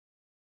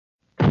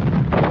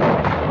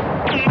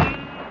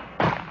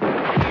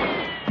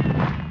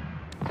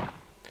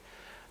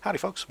Howdy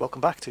folks,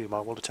 welcome back to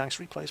my World of Tanks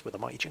replays with the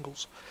mighty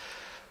Jingles.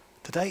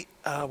 Today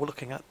we're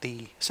looking at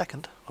the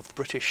second of the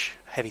British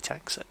heavy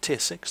tanks at Tier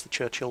 6, the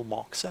Churchill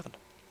Mark VII,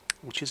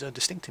 which is a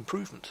distinct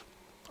improvement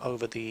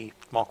over the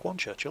Mark I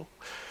Churchill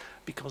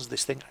because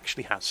this thing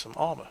actually has some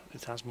armour.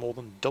 It has more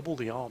than double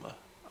the armour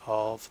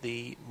of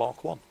the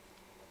Mark I,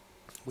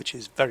 which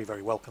is very,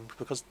 very welcome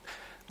because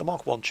the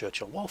Mark I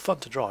Churchill, while fun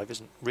to drive,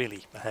 isn't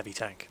really a heavy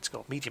tank. It's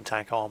got medium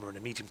tank armour and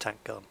a medium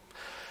tank gun,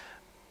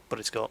 but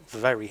it's got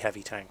very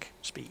heavy tank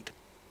speed.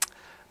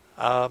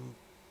 The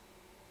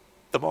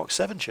Mark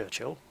VII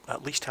Churchill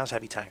at least has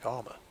heavy tank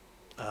armour.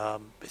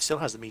 It still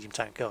has the medium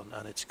tank gun,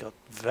 and it's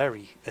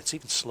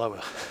even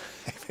slower.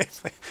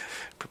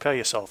 Prepare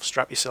yourself,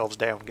 strap yourselves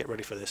down, get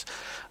ready for this.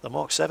 The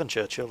Mark VII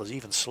Churchill is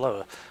even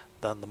slower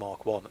than the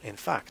Mark I. In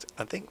fact,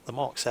 I think the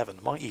Mark VII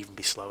might even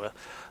be slower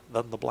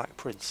than the Black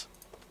Prince.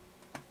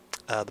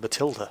 The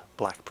Matilda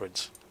Black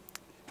Prince.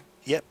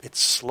 Yep, it's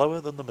slower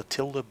than the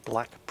Matilda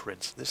Black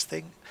Prince. This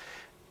thing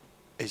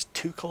is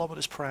 2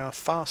 kilometers per hour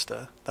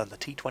faster than the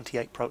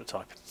T-28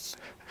 prototype.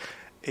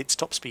 Its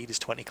top speed is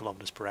 20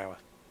 kilometers per hour.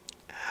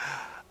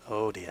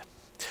 Oh dear.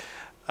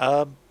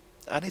 And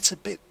it's a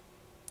bit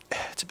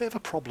of a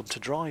problem to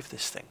drive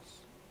this thing.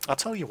 I'll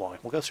tell you why.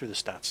 We'll go through the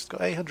stats. It's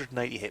got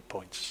 880 hit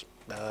points.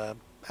 How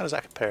does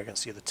that compare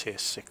against the other Tier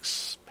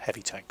 6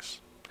 heavy tanks?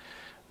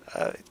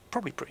 It's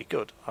probably pretty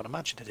good. I'd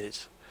imagine it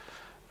is.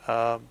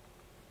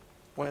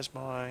 Where's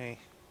my...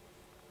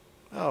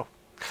 Oh,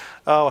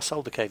 I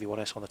sold the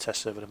KV-1S on the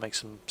test server to make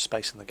some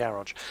space in the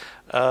garage.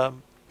 But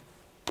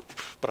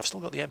I've still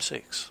got the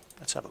M6.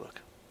 Let's have a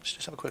look. Let's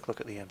just have a quick look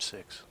at the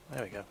M6.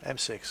 There we go.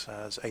 M6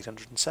 has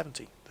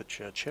 870. The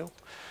Churchill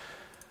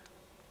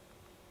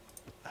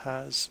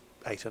has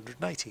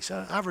 880.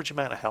 So average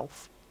amount of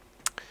health.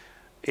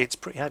 It's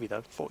pretty heavy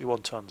though,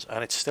 41 tons,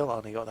 and it's still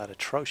only got that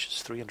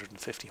atrocious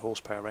 350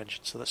 horsepower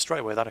engine. So that straight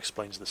away that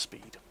explains the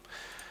speed.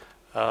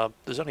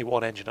 There's only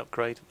one engine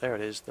upgrade. There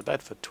it is, the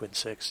Bedford Twin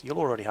 6. You'll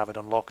already have it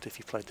unlocked if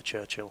you've played the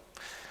Churchill.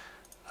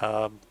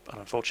 And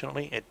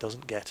unfortunately, it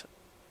doesn't get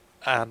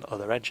an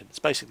other engine. It's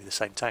basically the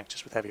same tank,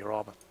 just with heavier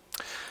armour.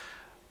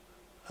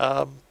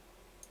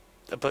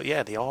 But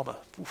yeah, the armour.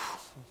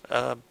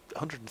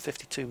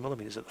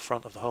 152mm at the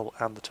front of the hull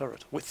and the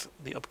turret. With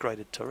the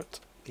upgraded turret,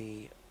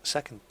 the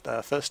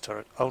first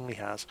turret only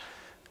has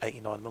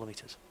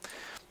 89mm.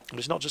 And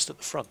it's not just at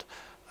the front.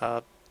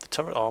 The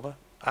turret armour,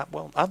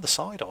 and the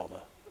side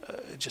armour,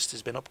 just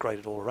has been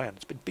upgraded all around.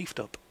 It's been beefed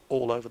up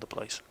all over the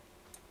place.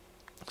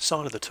 The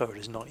side of the turret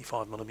is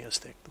 95mm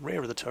thick. The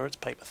rear of the turret's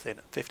paper thin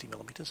at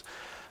 50mm.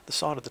 The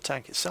side of the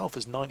tank itself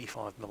is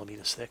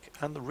 95mm thick,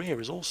 and the rear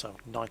is also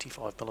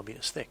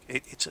 95mm thick.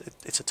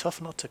 It's a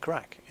tough nut to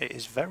crack. It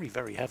is very,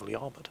 very heavily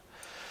armoured.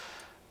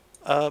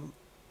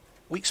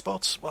 Weak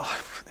spots? Well,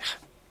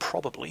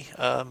 probably.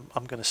 I'm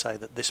going to say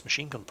that this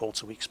machine gun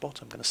port's a weak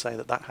spot. I'm going to say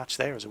that that hatch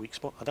there is a weak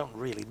spot. I don't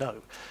really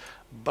know,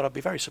 but I'd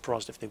be very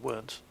surprised if they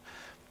weren't.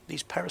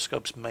 These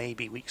periscopes may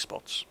be weak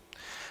spots.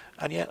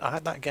 And yet I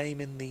had that game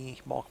in the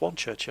Mark I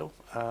Churchill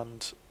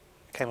and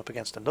came up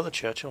against another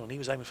Churchill, and he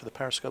was aiming for the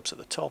periscopes at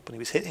the top and he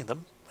was hitting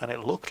them, and it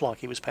looked like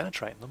he was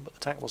penetrating them, but the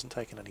tank wasn't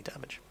taking any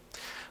damage.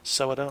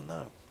 So I don't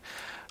know.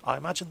 I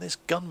imagine this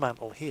gun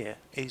mantle here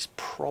is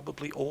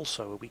probably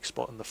also a weak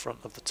spot in the front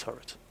of the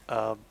turret.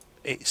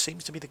 It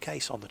seems to be the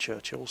case on the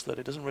Churchills that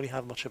it doesn't really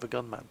have much of a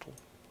gun mantle.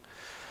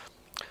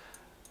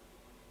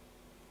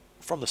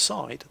 From the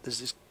side, there's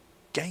this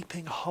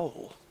gaping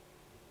hole.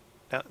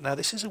 Now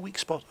this is a weak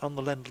spot on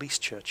the Lend-Lease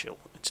Churchill.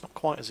 It's not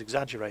quite as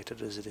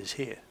exaggerated as it is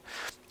here.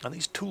 And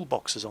these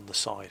toolboxes on the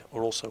side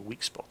are also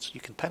weak spots.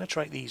 You can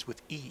penetrate these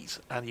with ease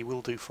and you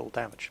will do full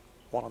damage.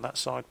 One on that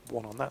side,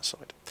 one on that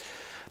side.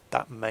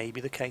 That may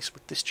be the case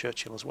with this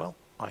Churchill as well.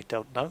 I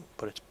don't know,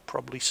 but it's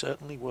probably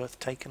certainly worth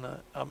taking a...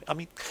 I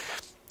mean,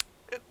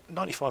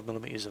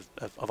 95mm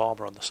of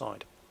armour on the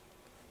side.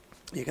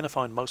 You're going to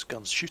find most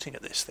guns shooting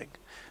at this thing,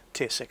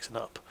 Tier 6 and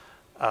up,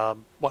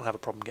 won't have a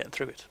problem getting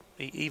through it.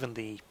 Even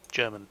the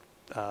German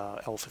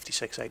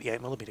L56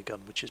 88mm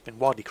gun, which has been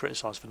widely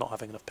criticised for not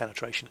having enough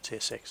penetration at Tier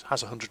 6,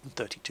 has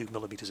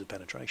 132mm of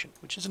penetration,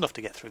 which is enough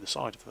to get through the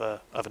side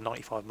of a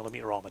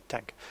 95mm armoured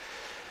tank.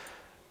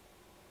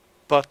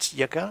 But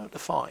you're going to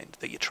find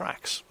that your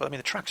tracks, well, I mean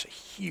the tracks are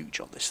huge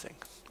on this thing.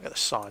 Look at the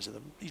size of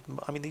them.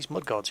 I mean these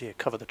mudguards here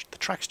cover the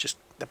tracks,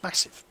 they're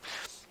massive.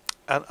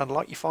 And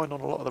like you find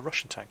on a lot of the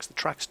Russian tanks, the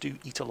tracks do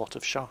eat a lot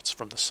of shots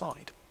from the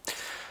side.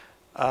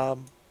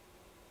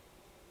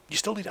 You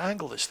still need to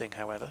angle this thing,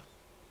 however,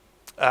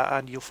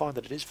 and you'll find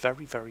that it is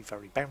very, very,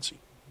 very bouncy.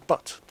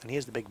 But, and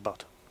here's the big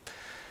but,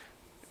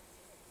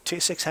 Tier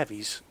 6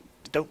 heavies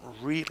don't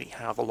really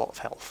have a lot of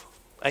health.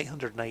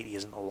 880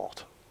 isn't a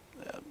lot.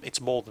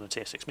 It's more than a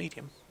Tier 6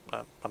 medium,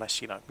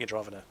 unless, you're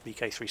driving a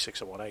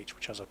VK3601H,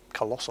 which has a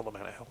colossal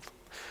amount of health.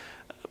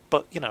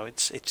 But,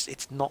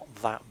 it's not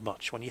that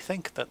much. When you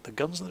think that the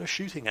guns that are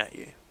shooting at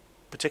you,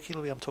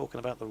 particularly I'm talking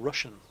about the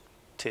Russian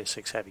Tier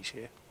 6 heavies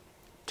here,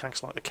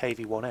 tanks like the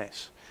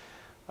KV-1S,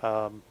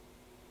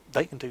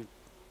 they can do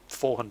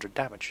 400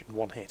 damage in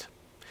one hit.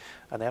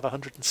 and they have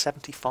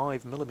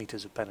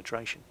 175mm of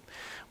penetration,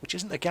 which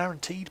isn't a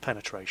guaranteed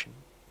penetration,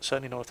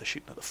 certainly not if they're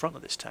shooting at the front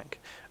of this tank,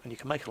 and you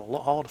can make it a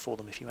lot harder for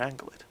them if you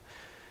angle it.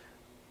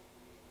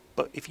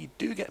 But if you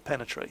do get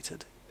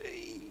penetrated,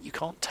 you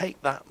can't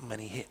take that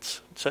many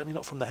hits, certainly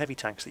not from the heavy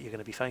tanks that you're going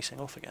to be facing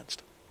off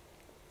against.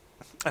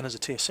 And as a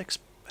tier 6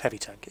 heavy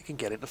tank, it can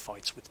get into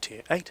fights with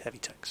tier 8 heavy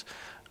tanks,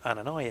 and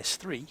an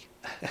IS-3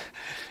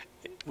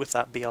 with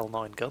that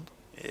BL-9 gun,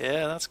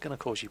 yeah, that's going to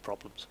cause you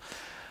problems.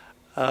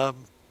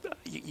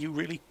 You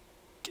really,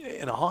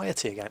 in a higher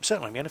tier game,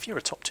 certainly, I mean, if you're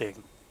a top tier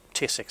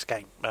 6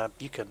 game,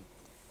 you can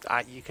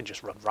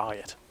just run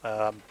riot.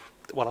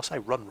 Well, I say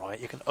run riot,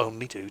 you can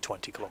only do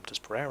 20 kilometers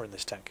per hour in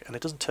this tank, and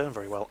it doesn't turn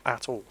very well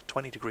at all.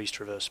 20 degrees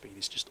traverse speed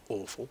is just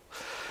awful.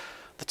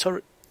 The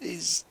turret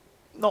is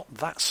not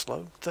that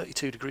slow.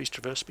 32 degrees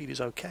traverse speed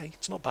is okay,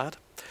 it's not bad.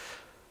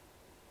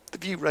 The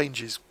view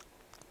range is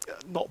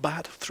not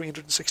bad,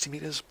 360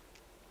 meters.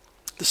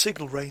 The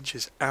signal range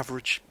is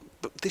average,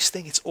 but this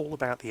thing, it's all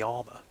about the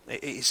armour.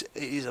 It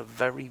is a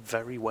very,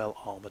 very well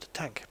armoured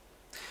tank.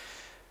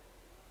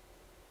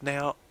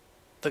 Now,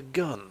 the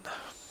gun's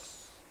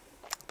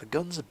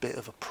a bit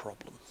of a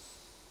problem.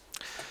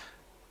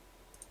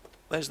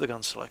 There's the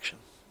gun selection.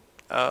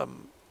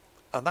 And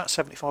that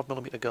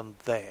 75mm gun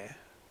there,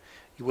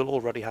 you will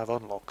already have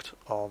unlocked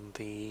on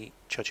the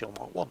Churchill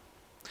Mark I.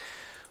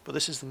 But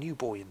this is the new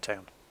boy in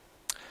town,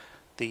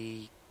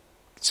 the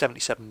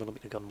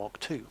 77mm gun Mark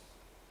II.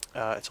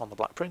 It's on the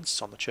Black Prince,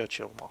 it's on the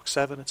Churchill Mark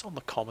VII, it's on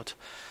the Comet,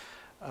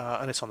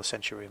 and it's on the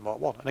Centurion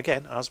Mark I. And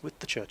again, as with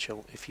the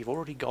Churchill, if you've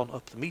already gone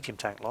up the medium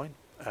tank line,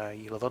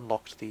 you'll have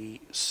unlocked the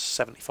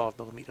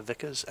 75mm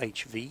Vickers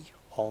HV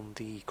on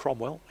the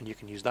Cromwell, and you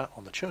can use that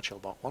on the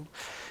Churchill Mark I.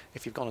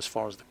 If you've gone as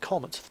far as the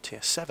Comet, the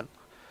tier 7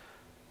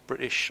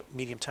 British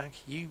medium tank,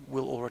 you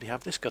will already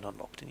have this gun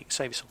unlocked, and you can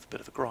save yourself a bit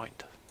of a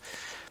grind.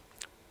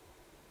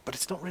 But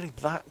it's not really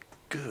that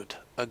good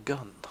a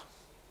gun.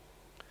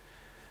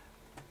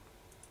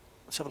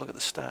 Let's have a look at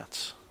the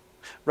stats.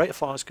 Rate of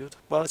fire is good.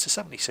 Well, it's a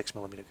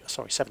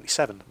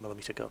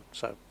 77mm gun,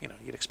 so you know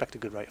you'd expect a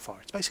good rate of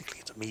fire. It's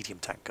a medium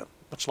tank gun,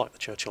 much like the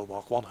Churchill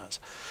Mark I has.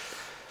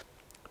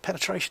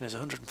 Penetration is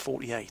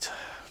 148.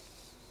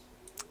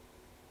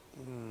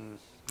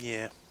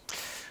 Yeah.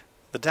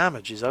 The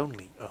damage is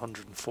only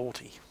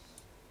 140.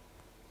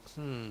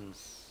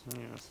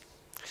 Yeah.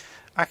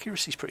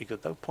 Accuracy is pretty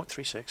good though,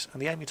 0.36,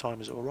 and the aiming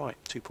time is alright,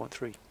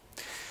 2.3.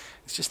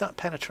 It's just that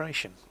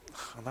penetration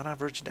and that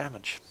average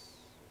damage.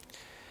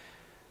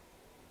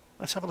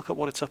 Let's have a look at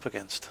what it's up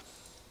against.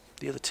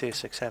 The other tier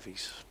 6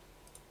 heavies.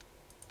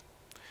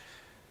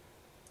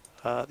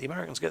 The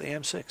Americans get the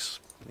M6.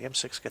 The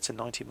M6 gets a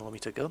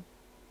 90mm gun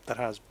that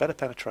has better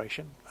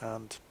penetration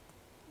and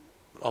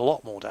a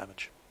lot more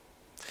damage.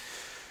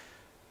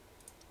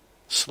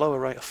 Slower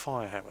rate of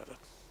fire, however.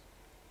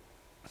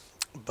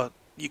 But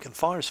you can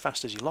fire as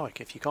fast as you like.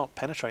 If you can't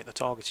penetrate the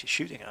targets you're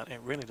shooting at, it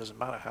really doesn't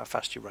matter how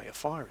fast your rate of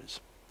fire is.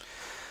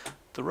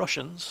 The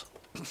Russians,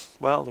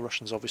 well, the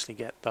Russians obviously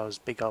get those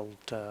big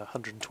old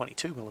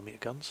 122mm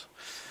guns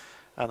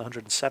and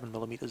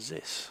 107mm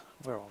Zis.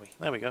 Where are we?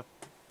 There we go.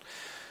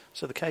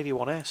 So the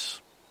KV-1S,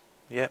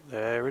 yep,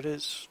 there it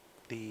is.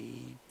 The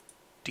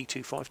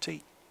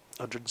D25T,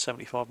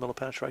 175mm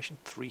penetration,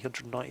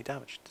 390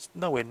 damage. It's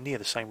nowhere near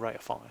the same rate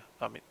of fire.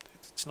 I mean,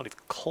 it's not even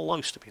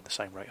close to being the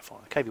same rate of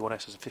fire. The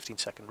KV-1S has a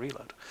 15-second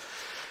reload.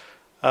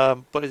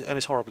 And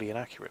it's horribly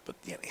inaccurate. But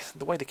yeah,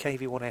 the way the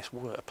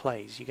KV-1S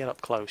plays, you get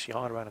up close, you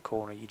hide around a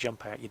corner, you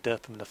jump out, you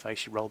derp them in the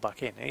face, you roll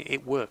back in.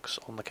 It works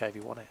on the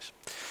KV-1S.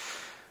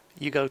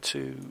 You go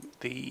to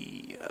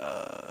the...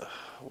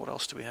 what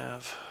else do we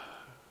have?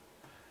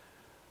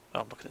 Oh,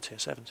 I'm looking at tier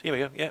 7s. Here we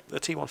go. Yeah, the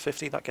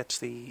T150, that gets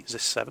the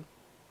Zis 7.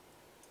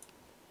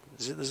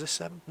 Is it the Zis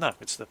 7? No,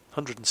 it's the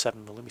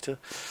 107mm.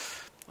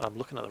 I'm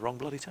looking at the wrong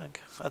bloody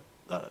tank.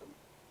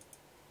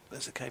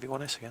 There's the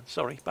KV-1S again.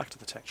 Sorry, back to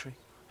the tech tree.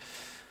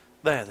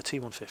 There, the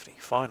T150,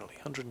 finally.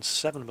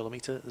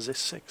 107mm Zis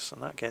 6,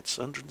 and that gets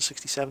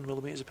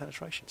 167mm of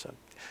penetration. So,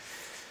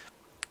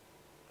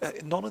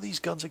 none of these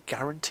guns are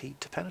guaranteed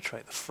to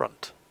penetrate the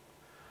front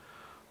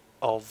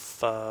of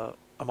a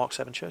Mark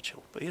VII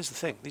Churchill. But here's the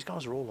thing, these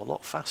guys are all a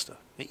lot faster.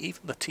 Even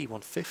the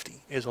T150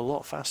 is a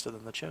lot faster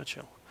than the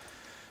Churchill.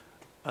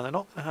 And they're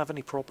not going to have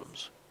any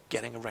problems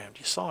getting around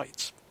your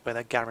sides, where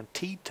they're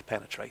guaranteed to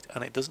penetrate,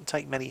 and it doesn't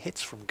take many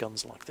hits from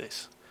guns like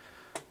this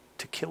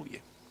to kill you.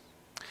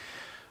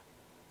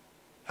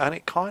 And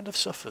it kind of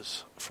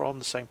suffers from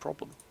the same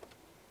problem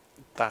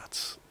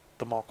that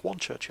the Mark I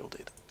Churchill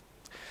did,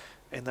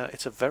 in that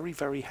it's a very,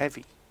 very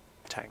heavy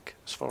tank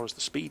as far as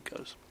the speed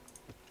goes,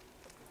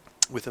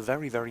 with a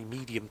very, very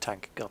medium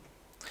tank gun.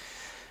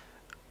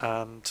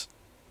 And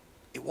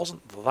it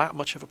wasn't that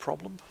much of a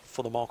problem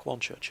for the Mark I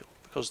Churchill,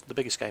 because the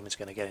biggest game it's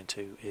going to get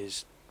into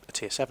is a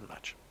tier 7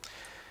 match.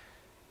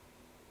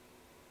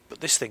 But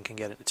this thing can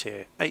get into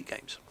tier 8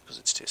 games, because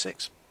it's tier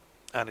 6.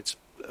 And it's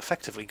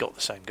effectively got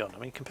the same gun. I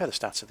mean, compare the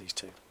stats of these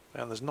two,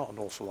 and there's not an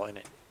awful lot in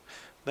it.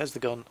 There's the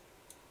gun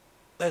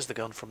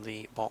from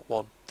the Mark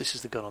I, this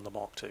is the gun on the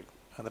Mark II.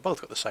 and they've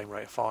both got the same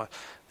rate of fire.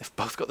 They've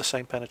both got the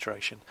same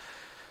penetration.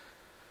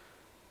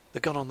 The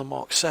gun on the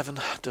Mark VII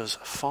does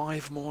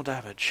 5 more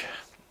damage,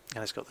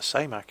 and it's got the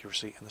same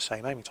accuracy and the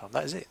same aiming time.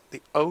 That is it.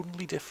 The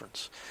only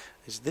difference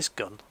is this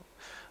gun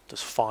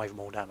does 5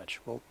 more damage.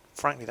 Well,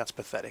 frankly, that's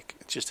pathetic.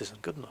 It just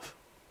isn't good enough.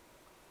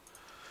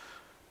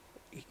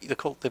 They've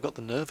got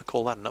the nerve to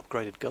call that an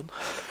upgraded gun.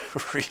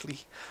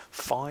 Really?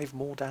 5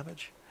 more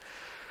damage?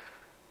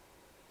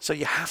 So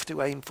you have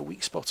to aim for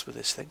weak spots with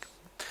this thing.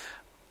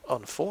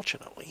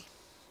 Unfortunately,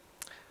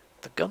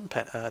 the gun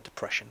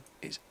depression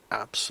is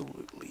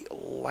absolutely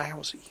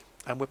lousy,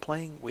 and we're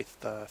playing with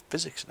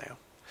physics now,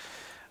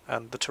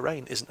 and the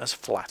terrain isn't as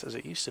flat as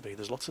it used to be.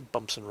 There's lots of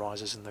bumps and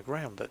rises in the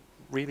ground that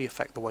really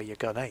affect the way your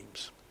gun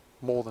aims,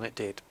 more than it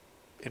did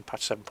in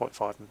patch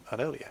 7.5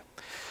 and earlier.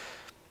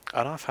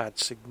 And I've had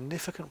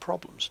significant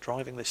problems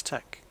driving this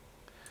tank.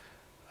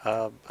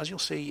 As you'll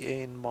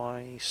see in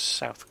my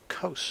South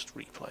Coast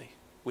replay,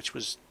 which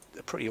was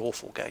a pretty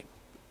awful game.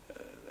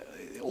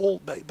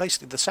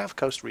 Basically, the South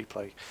Coast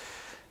replay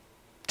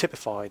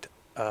typified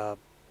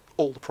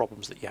all the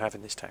problems that you have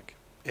in this tank,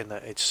 in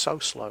that it's so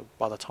slow.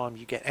 By the time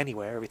you get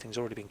anywhere, everything's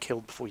already been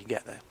killed before you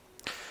get there.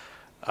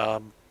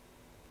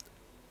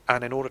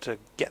 And in order to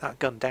get that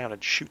gun down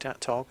and shoot at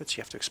targets,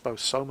 you have to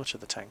expose so much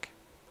of the tank,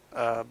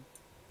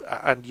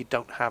 and you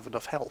don't have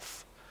enough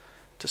health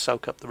to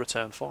soak up the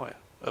return fire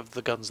of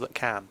the guns that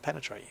can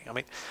penetrate you. I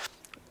mean,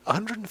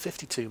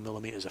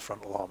 152mm of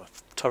frontal armour,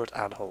 turret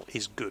and hull,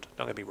 is good,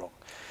 don't get me wrong.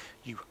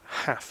 You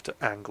have to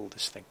angle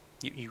this thing.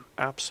 You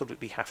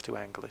absolutely have to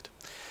angle it,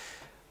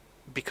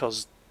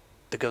 because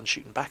the guns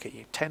shooting back at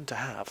you tend to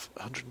have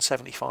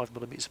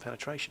 175mm of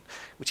penetration,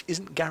 which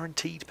isn't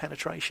guaranteed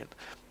penetration,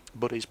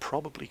 but is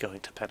probably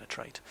going to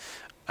penetrate.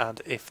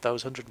 And if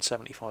those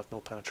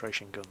 175mm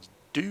penetration guns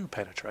do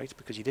penetrate,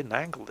 because you didn't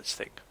angle this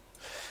thing,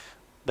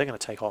 they're going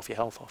to take half your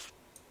health off.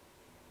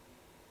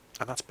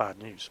 And that's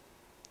bad news.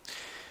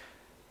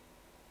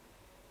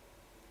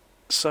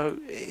 So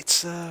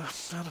it's, I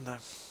don't know.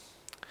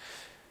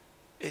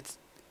 It's,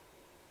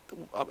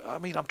 I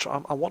mean,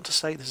 I want to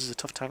say this is a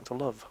tough tank to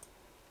love,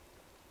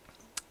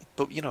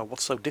 but you know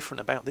what's so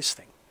different about this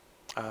thing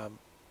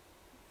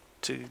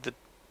to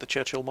the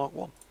Churchill Mark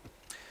I?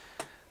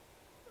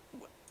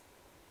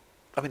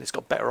 I mean, it's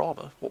got better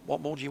armour. What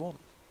more do you want?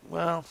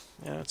 Well,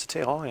 you know, it's a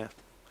tier higher.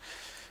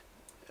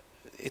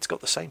 It's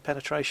got the same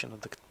penetration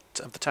of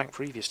the tank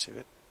previous to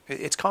it.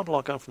 It's kind of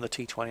like going from the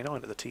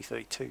T29 to the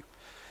T32.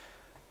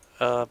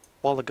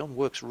 While the gun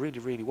works really,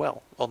 really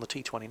well on the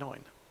T29,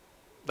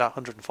 that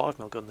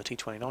 105mm gun the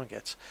T29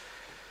 gets,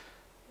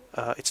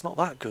 it's not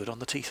that good on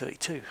the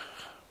T32.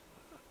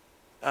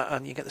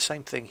 And you get the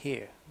same thing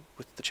here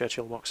with the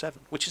Churchill Mark VII,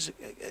 which is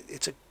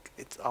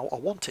I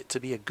want it to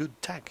be a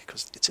good tank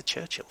because it's a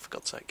Churchill, for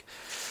God's sake,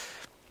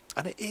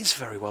 and it is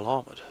very well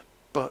armoured.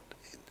 But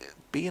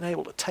being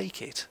able to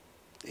take it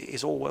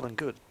is all well and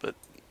good, but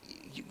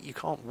you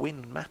can't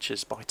win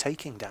matches by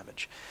taking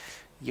damage.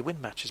 You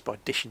win matches by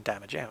dishing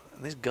damage out,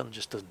 and this gun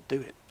just doesn't do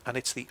it. And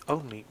it's the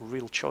only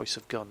real choice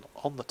of gun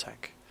on the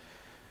tank.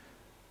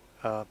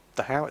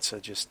 The howitzer,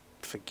 just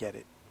forget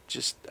it.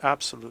 Just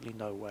absolutely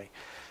no way.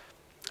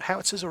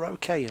 Howitzers are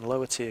okay in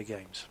lower tier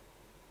games.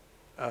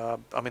 I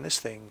mean, this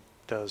thing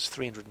does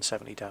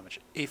 370 damage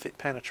if it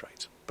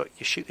penetrates, but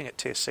you're shooting at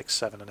tier 6,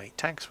 7 and 8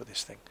 tanks with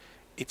this thing.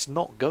 It's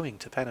not going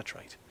to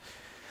penetrate.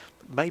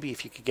 Maybe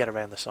if you could get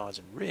around the sides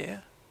and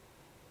rear,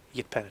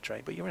 you'd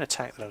penetrate, but you're in a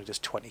tank that only does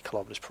 20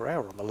 kilometers per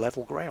hour on the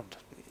level ground.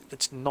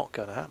 It's not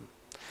going to happen.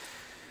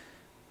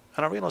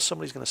 And I realise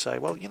somebody's going to say,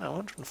 well, you know,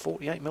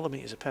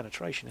 148mm of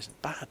penetration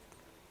isn't bad.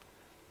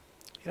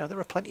 You know, there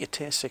are plenty of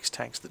tier 6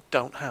 tanks that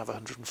don't have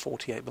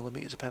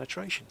 148mm of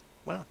penetration.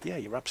 Well, yeah,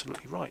 you're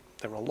absolutely right.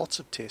 There are lots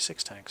of tier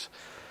 6 tanks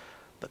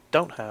that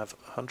don't have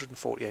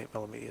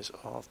 148mm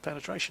of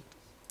penetration.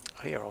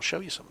 Here, I'll show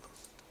you some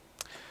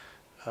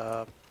of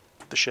them.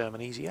 The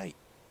Sherman Easy 8.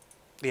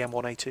 The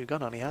M1A2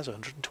 gun only has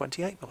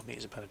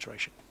 128mm of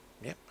penetration.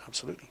 Yep,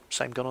 absolutely.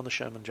 Same gun on the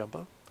Sherman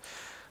Jumbo.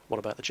 What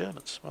about the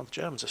Germans? Well, the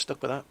Germans are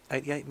stuck with that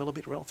 88mm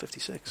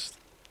L56.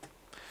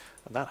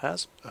 And that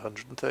has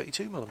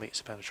 132mm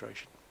of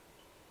penetration.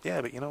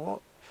 Yeah, but you know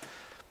what?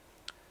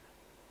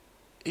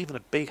 Even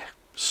a big,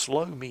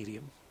 slow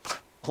medium,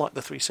 like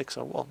the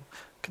 3601,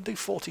 can do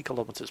 40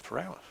 kilometers per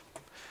hour.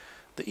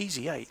 The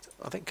Easy 8,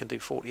 I think, can do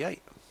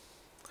 48.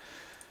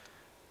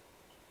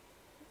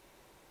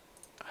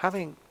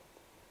 Having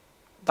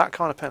that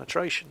kind of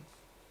penetration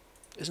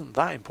isn't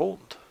that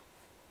important.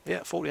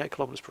 Yeah, 48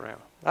 kilometers per hour.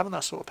 Having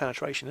that sort of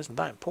penetration isn't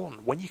that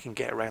important when you can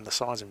get around the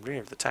sides and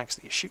rear of the tanks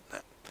that you're shooting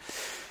at.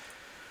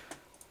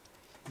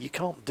 You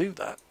can't do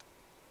that,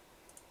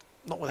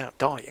 not without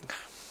dying,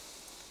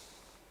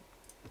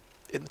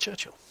 in the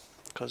Churchill,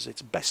 because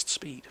its best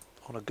speed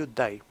on a good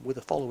day with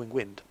a following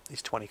wind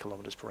is 20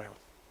 kilometers per hour.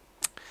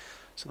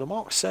 So the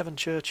Mark VII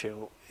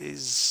Churchill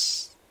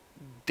is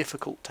a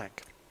difficult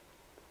tank.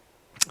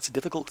 It's a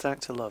difficult tank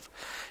to love.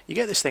 You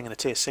get this thing in a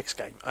tier 6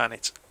 game and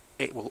it's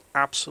it will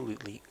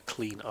absolutely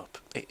clean up.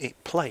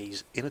 It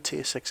plays in a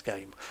Tier 6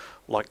 game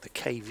like the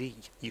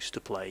KV used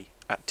to play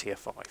at Tier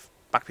 5.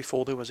 Back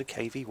before there was a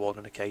KV1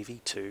 and a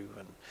KV2,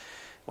 and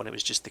when it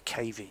was just the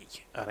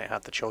KV, and it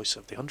had the choice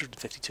of the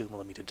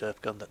 152mm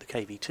derp gun that the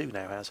KV2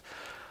 now has,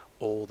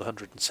 or the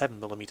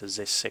 107mm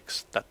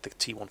ZIS-6 that the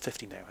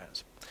T150 now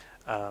has.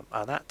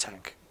 And that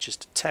tank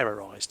just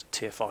terrorised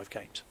Tier 5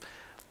 games.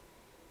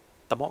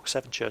 The Mark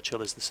VII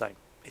Churchill is the same.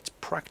 It's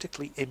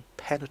practically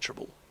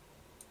impenetrable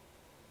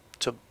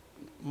to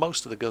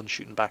most of the guns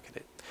shooting back at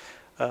it.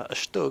 A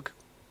Stug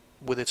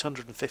with its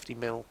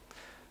 150mm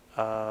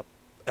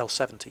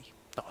L70,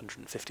 not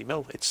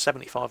 150mm, it's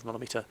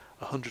 75mm,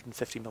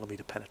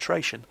 150mm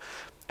penetration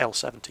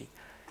L70,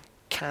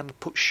 can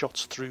put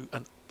shots through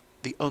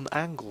the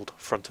unangled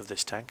front of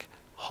this tank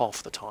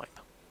half the time,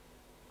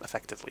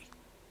 effectively.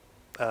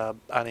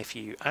 And if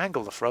you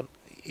angle the front,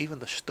 even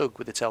the Stug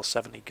with its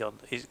L70 gun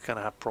is going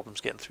to have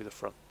problems getting through the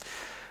front.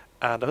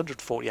 And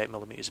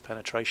 148mm of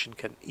penetration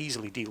can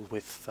easily deal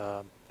with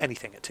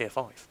anything at Tier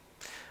 5.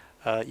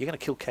 You're going to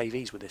kill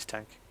KVs with this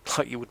tank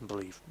like you wouldn't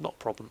believe. Not a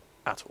problem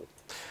at all.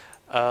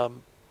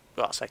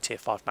 Well, I'll say Tier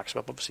 5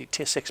 maximum, obviously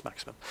Tier 6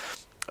 maximum.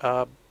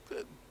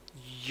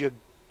 You're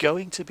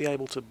going to be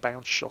able to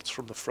bounce shots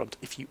from the front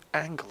if you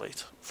angle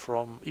it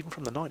even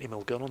from the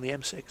 90mm gun on the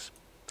M6.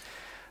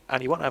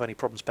 And you won't have any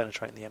problems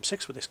penetrating the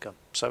M6 with this gun.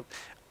 So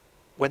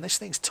when this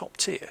thing's top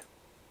tier,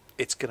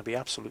 it's going to be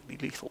absolutely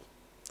lethal.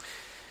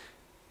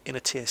 In a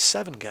Tier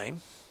 7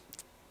 game,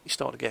 you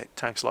start to get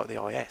tanks like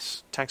the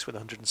IS, tanks with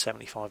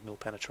 175mm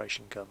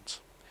penetration guns.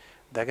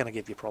 They're going to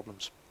give you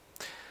problems.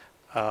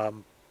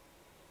 You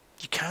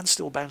can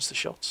still bounce the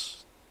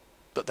shots,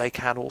 but they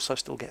can also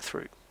still get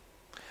through.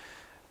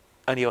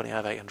 And you only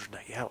have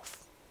 880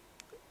 health.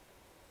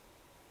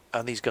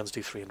 And these guns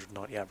do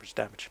 390 average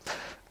damage.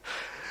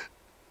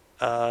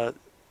 At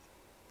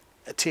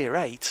Tier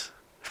 8,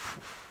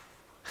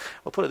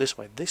 I'll put it this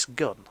way, this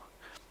gun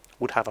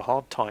would have a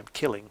hard time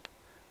killing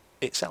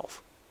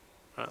itself.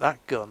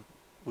 That gun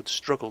would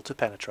struggle to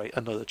penetrate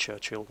another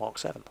Churchill Mark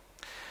VII.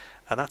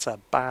 And that's a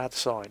bad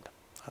sign.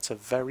 That's a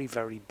very,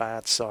 very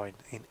bad sign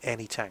in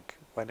any tank,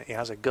 when it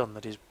has a gun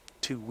that is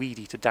too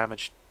weedy to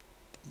damage,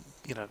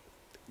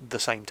 the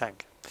same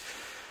tank.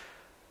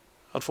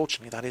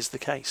 Unfortunately, that is the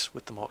case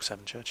with the Mark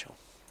VII Churchill.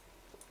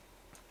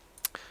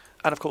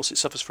 And of course it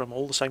suffers from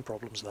all the same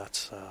problems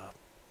that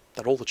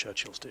all the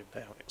Churchills do.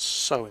 It's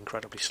so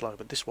incredibly slow,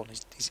 but this one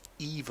is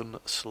even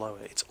slower.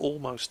 It's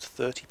almost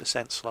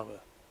 30%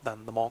 slower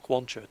than the Mark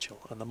I Churchill,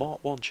 and the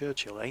Mark I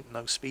Churchill ain't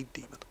no speed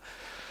demon.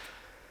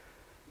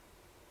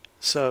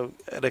 So,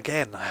 and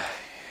again,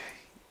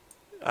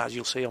 as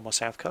you'll see on my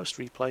South Coast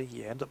replay,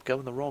 you end up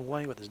going the wrong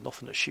way where there's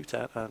nothing to shoot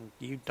at, and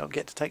you don't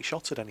get to take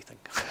shots at anything.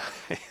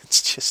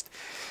 It's just,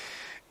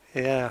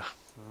 yeah.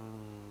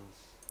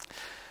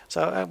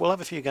 So we'll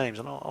have a few games,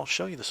 and I'll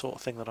show you the sort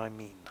of thing that I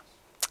mean.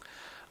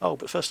 Oh,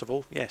 but first of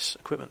all, yes,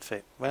 equipment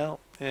fit. Well,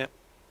 yeah,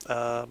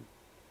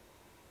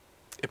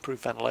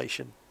 improved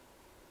ventilation,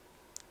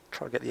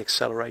 try to get the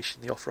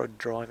acceleration, the off-road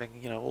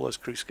driving, all those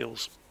crew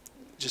skills.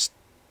 Just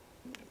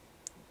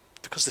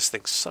because this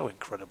thing's so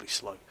incredibly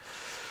slow.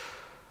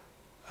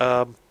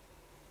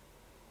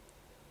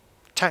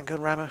 Tank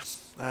gun rammer,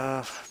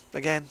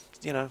 again,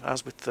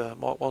 as with the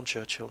Mark I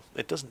Churchill,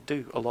 it doesn't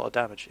do a lot of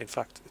damage. In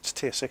fact, it's a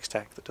Tier 6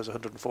 tank that does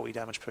 140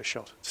 damage per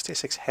shot. It's a Tier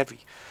 6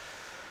 heavy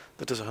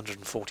that does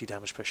 140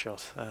 damage per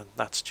shot, and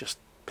that's just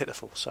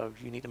pitiful. So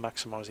you need to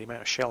maximise the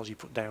amount of shells you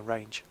put down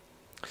range.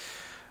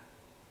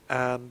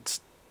 And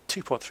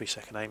 2.3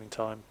 second aiming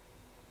time,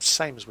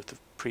 same as with the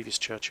previous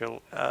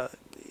Churchill.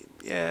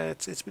 Yeah,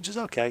 it's which is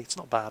okay. It's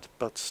not bad,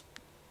 but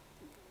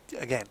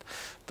again,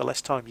 the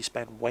less time you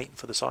spend waiting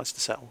for the sights to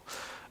settle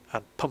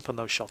and pumping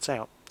those shots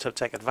out to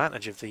take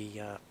advantage of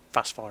the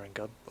fast firing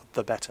gun,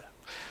 the better.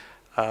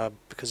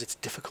 Because it's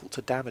difficult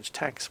to damage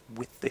tanks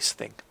with this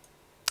thing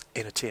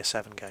in a Tier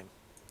 7 game.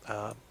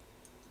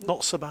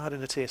 Not so bad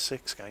in a Tier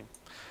 6 game.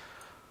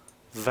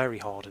 Very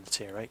hard in a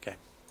Tier 8 game.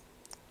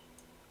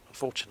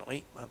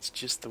 Unfortunately, that's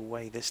just the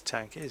way this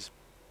tank is.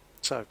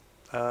 So,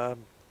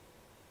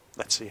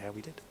 let's see how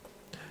we did.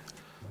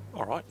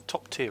 Alright,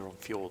 top tier on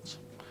fjords.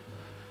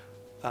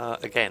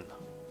 Again,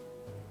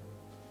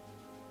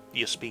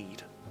 your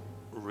speed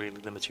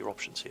really limits your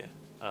options here.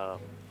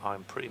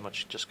 I'm pretty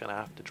much just going to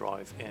have to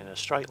drive in a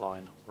straight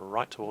line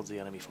right towards the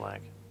enemy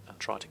flag and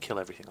try to kill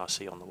everything I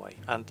see on the way.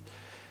 And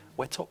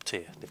we're top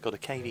tier. They've got a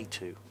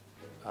KV2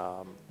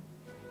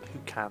 who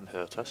can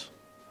hurt us,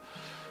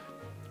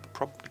 but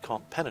probably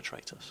can't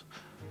penetrate us.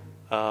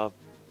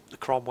 The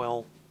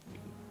Cromwell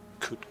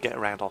could get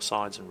around our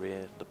sides and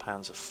rear. The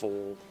Panzer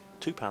IV,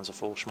 two Panzer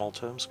IV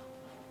Schmalturms,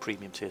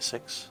 premium Tier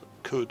 6,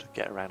 could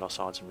get around our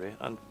sides and rear,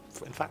 and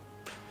in fact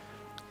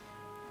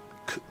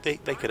they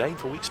could aim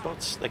for weak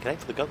spots, they could aim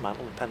for the gun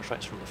mantle and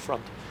penetrate from the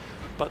front,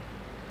 but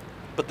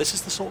this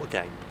is the sort of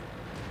game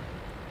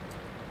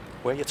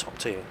where you're top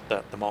tier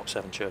that the Mark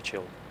VII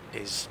Churchill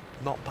is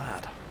not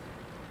bad.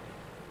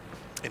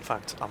 In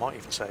fact, I might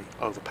even say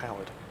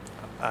overpowered,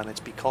 and it's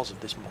because of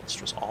this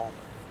monstrous armour.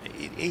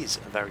 It is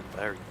a very,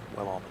 very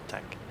well armoured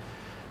tank.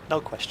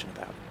 No question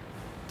about it.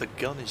 The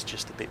gun is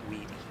just a bit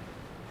weedy.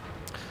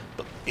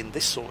 But in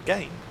this sort of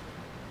game,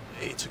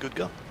 it's a good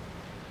gun.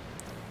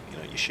 You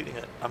know, you're shooting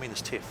at, I mean,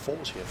 there's tier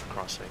 4s here, for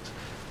Christ's sakes.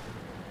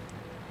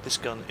 This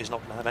gun is not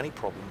going to have any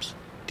problems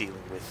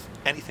dealing with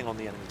anything on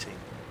the enemy team.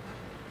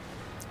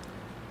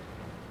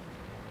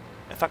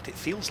 In fact, it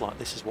feels like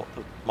this is what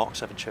the Mark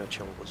VII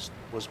Churchill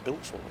was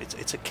built for.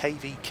 It's a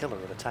KV killer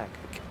of a tank.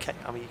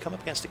 I mean, you come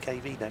up against a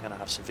KV, they're going to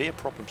have severe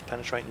problems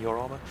penetrating your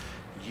armour.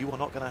 You are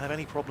not going to have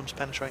any problems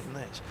penetrating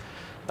theirs.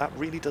 That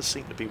really does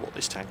seem to be what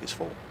this tank is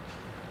for.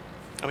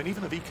 I mean,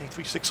 even the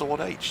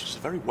VK3601H is a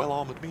very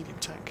well-armoured medium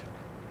tank.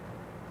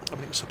 I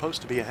mean, it was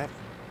supposed to be a heavy.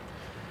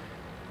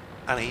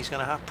 And he's going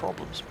to have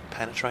problems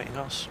penetrating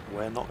us.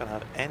 We're not going to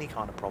have any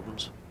kind of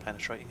problems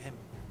penetrating him.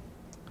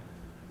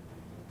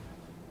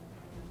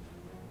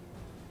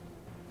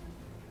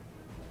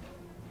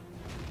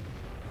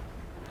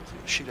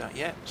 Nothing to shoot at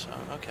yet, so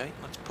okay,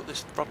 let's put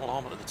this frontal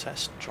armour to the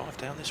test and drive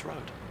down this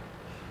road.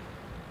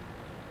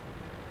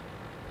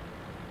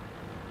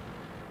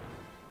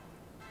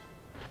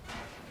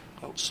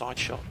 Oh, side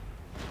shot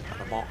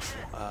at a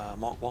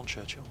Mark I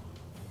Churchill.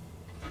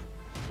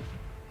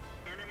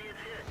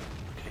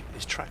 Okay,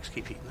 his tracks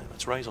keep eating them.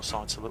 Let's raise our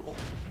sights a little.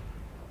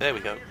 There we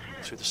go,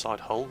 through the side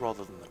hole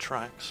rather than the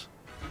tracks.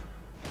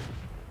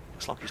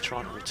 Looks like he's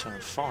trying to return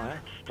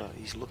fire, but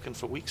he's looking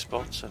for weak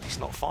spots and he's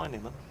not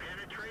finding them.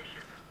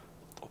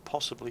 Or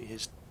possibly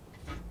his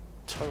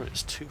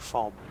turret's too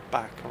far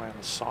back around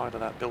the side of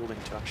that building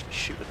to actually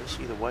shoot at us.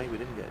 Either way, we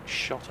didn't get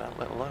shot at,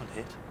 let alone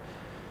hit.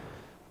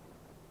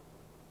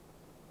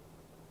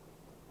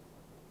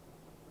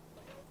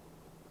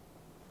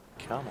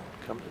 Come on,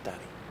 come to daddy.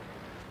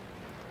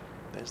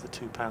 There's the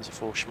 2 Panzer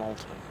IV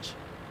Schmaltons.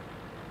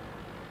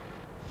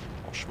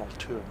 Or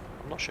Schmalturm.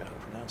 I'm not sure how to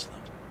pronounce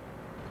that.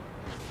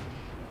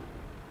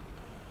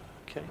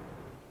 Okay.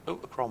 Oh,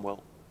 a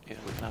Cromwell. Yeah,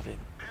 we can have him.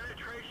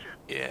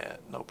 Yeah,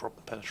 no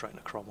problem penetrating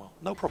a Cromwell.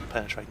 No problem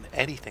penetrating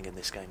anything in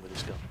this game with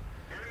this gun.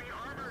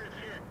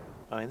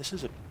 I mean, this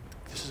is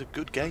a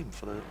good game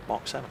for the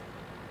Mark VII.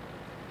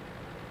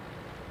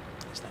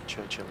 There's that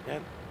Churchill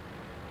again.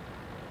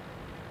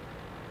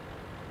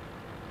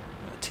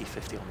 A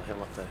T50 on the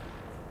hill up there.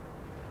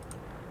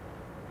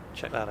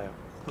 Check that out.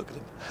 Look at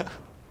him.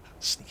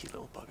 Sneaky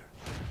little bugger.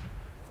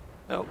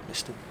 Oh,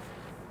 missed him.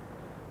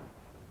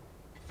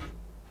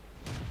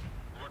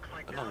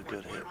 Another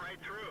good hit.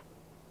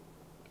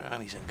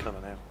 And he's in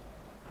cover now.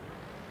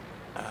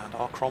 And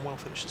our Cromwell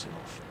finishes him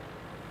off.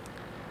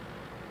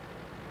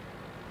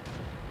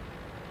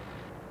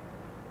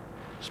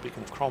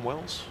 Speaking of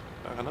Cromwells,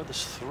 I know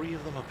there's 3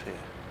 of them up here.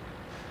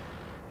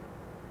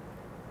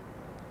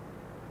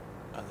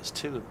 And there's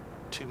two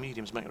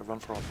mediums making a run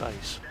for our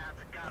base.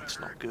 That's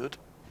not good.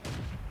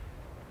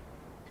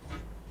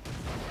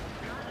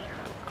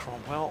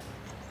 Cromwell.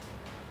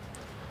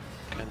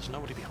 Okay, there's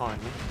nobody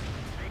behind me.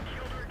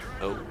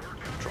 Oh,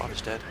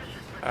 driver's dead.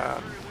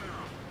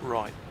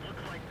 Right,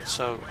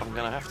 so I'm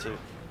going to have to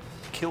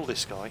kill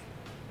this guy.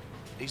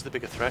 He's the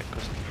bigger threat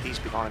because he's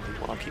behind me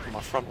while I'm keeping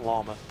my frontal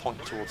armour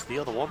pointed towards the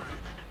other one.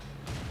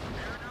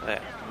 There,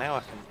 now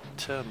I can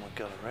turn my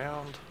gun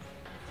around.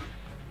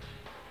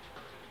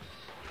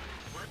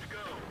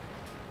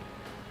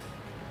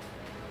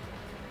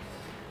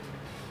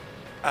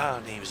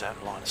 And he was out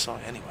of line of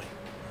sight anyway.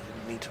 I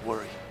didn't need to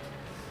worry.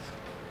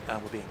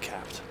 And we're being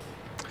capped.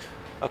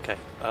 Okay,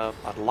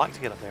 I'd like to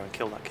get up there and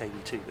kill that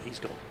KV2, but he's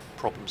got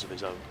problems of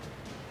his own.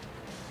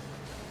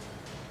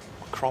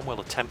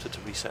 Cromwell attempted to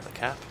reset the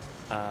cap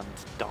and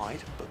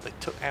died, but they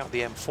took out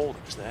the M4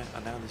 that was there,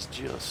 and now there's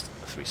just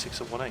a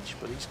 361H,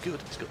 but he's good,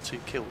 he's got 2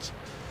 kills.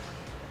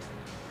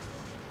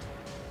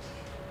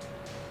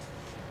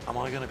 Am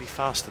I going to be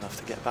fast enough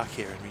to get back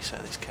here and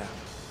reset this cap?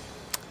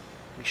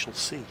 We shall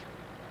see.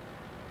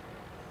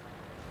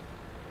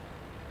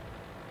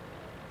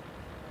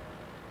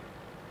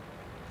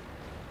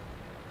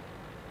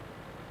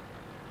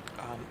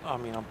 I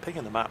mean, I'm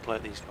picking the map to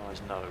let these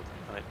guys know,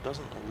 and it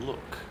doesn't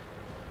look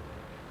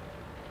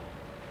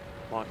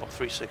like our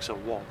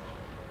 3601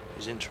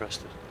 is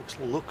interested.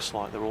 Looks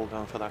like they're all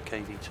going for that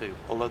KV2,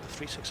 although the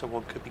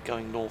 3601 could be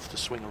going north to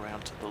swing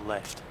around to the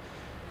left.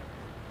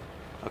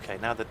 Okay,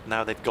 now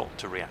they've got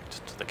to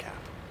react to the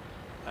cap,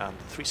 and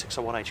the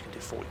 3601H can do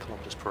 40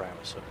 kilometers per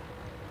hour. So,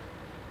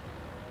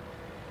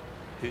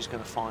 who's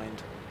going to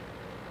find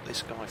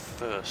this guy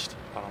first?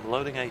 And I'm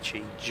loading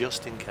HE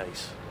just in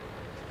case.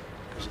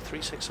 Because the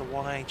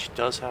 3601H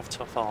does have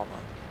tough armour.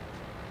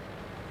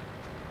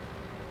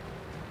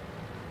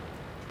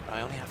 But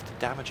I only have to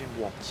damage him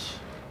once.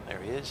 There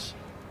he is.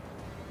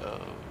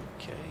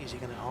 Okay, is he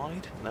going to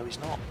hide? No, he's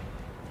not.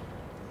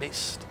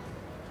 Missed.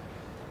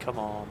 Come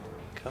on,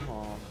 come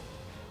on.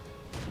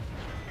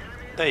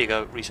 There you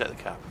go, reset the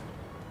cap.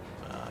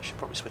 I should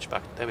probably switch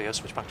back. There we go,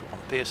 switch back to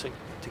one piercing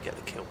to get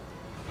the kill.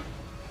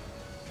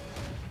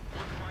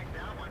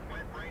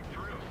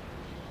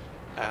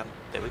 And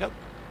there we go.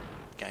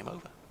 Game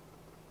over.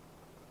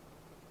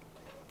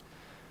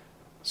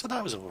 So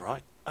that was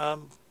alright.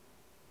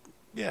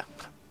 Yeah.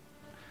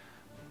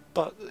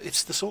 But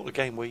it's the sort of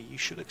game where you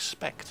should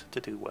expect to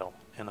do well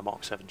in a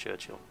Mark VII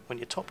Churchill. When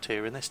you're top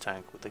tier in this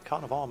tank, with the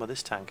kind of armour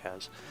this tank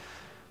has,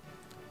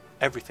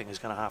 everything is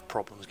going to have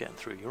problems getting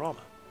through your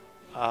armour.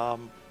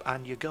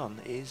 And your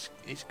gun is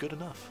good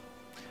enough.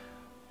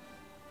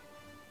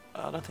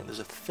 I don't think there's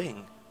a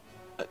thing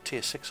at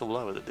tier 6 or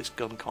lower that this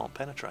gun can't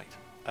penetrate.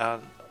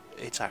 And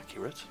it's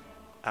accurate,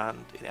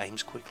 and it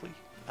aims quickly,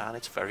 and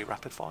it's very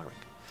rapid firing.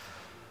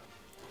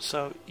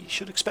 So you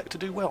should expect to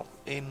do well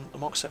in a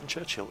Mark VII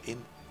Churchill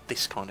in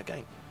this kind of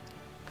game.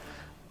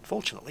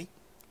 Unfortunately,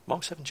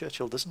 Mark VII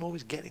Churchill doesn't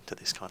always get into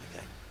this kind of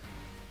game.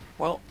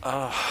 Well,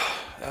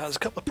 there's a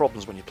couple of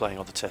problems when you're playing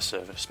on the test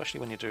server, especially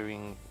when you're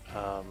doing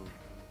a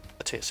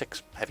tier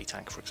 6 heavy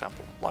tank, for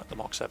example, like the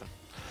Mark VII.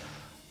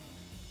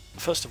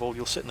 First of all,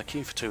 you'll sit in the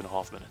queue for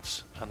 2.5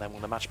 minutes, and then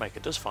when the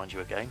matchmaker does find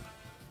you a game,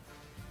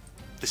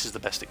 this is the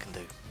best it can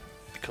do,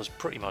 because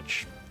pretty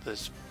much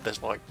there's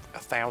like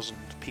 1,000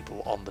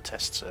 people on the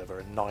test server,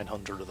 and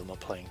 900 of them are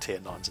playing tier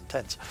 9s and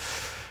 10s.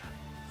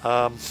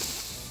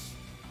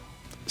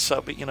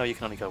 But you know, you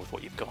can only go with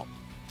what you've got.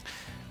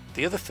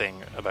 The other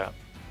thing about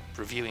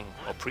reviewing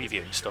or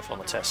previewing stuff on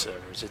the test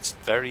server is it's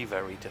very,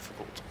 very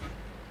difficult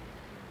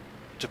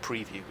to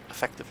preview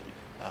effectively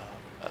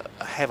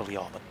a heavily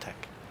armoured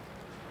tank.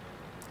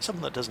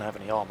 Something that doesn't have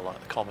any armour like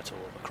the Comet or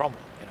the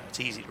Cromwell, you know,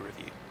 it's easy to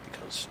review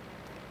because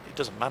it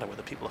doesn't matter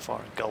whether people are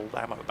firing gold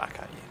ammo back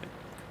at you.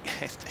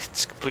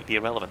 It's completely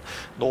irrelevant.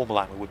 Normal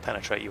ammo would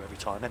penetrate you every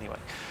time anyway.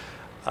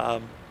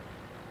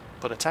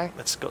 But a tank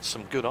that's got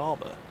some good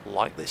armour,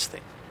 like this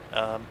thing,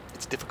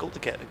 it's difficult to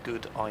get a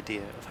good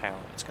idea of how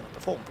it's going to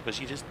perform because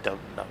you just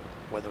don't know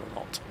whether or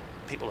not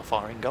people are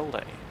firing gold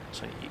at you.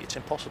 So it's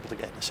impossible to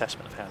get an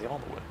assessment of how the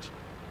armour works.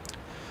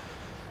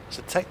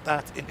 So take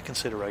that into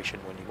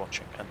consideration when you're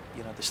watching. And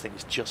you know, this thing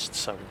is just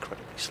so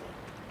incredibly slow.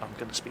 I'm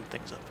going to speed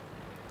things up.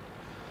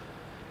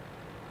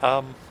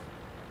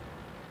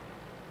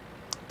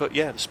 But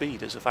yeah, the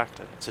speed is a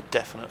factor. It's a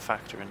definite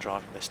factor in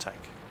driving this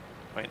tank.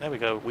 Right, there we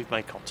go. We've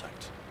made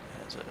contact.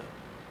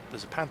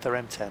 There's a Panther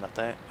M10 up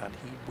there, and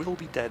he will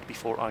be dead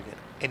before I get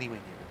anywhere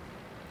near him.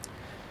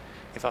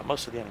 In fact,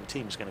 most of the enemy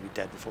team is going to be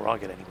dead before I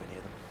get anywhere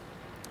near them.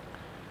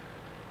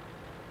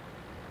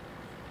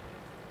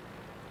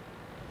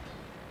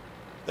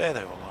 There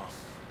they all are.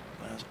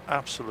 There's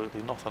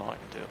absolutely nothing I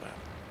can do about it.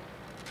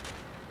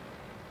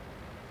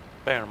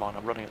 Bear in mind,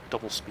 I'm running at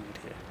double speed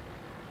here.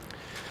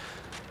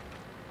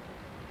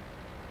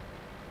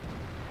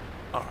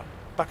 Alright,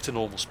 back to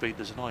normal speed.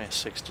 There's an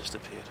IS-6 just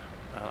appeared.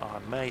 I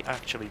may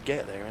actually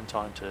get there in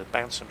time to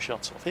bounce some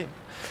shots off him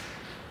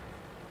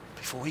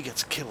before he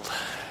gets killed.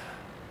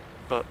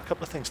 But a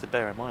couple of things to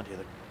bear in mind here.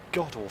 The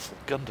god-awful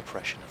gun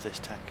depression of this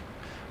tank.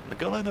 And the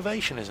gun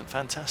innovation isn't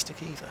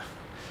fantastic either.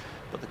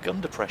 But the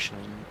gun depression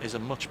is a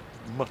much,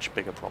 much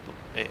bigger problem.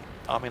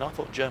 I mean, I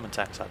thought German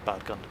tanks had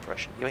bad gun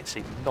depression. You ain't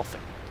seen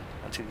nothing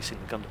until you've seen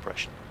the gun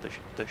depression.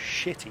 The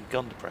shitty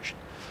gun depression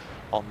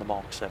on the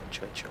Mark VII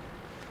Churchill.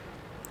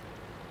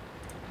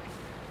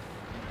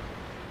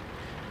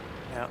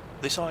 Now,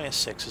 this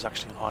IS-6 is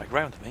actually on high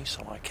ground to me,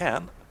 so I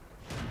can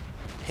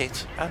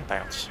hit and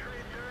bounce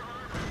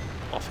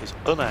off his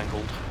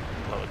unangled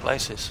lower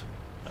glacis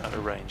at a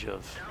range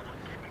of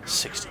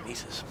 60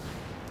 metres.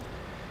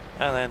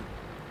 And then,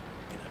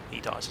 you know,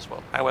 he dies as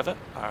well. However,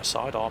 our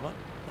side armour,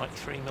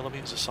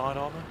 93mm of side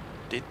armour,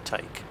 did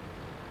take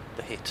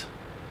the hit.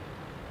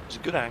 It was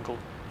a good angle,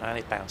 and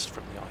it bounced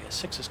from the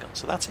IS-6's gun,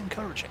 so that's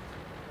encouraging.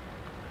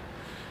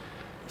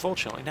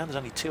 Unfortunately, now there's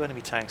only 2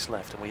 enemy tanks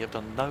left, and we have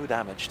done no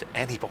damage to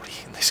anybody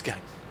in this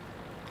game.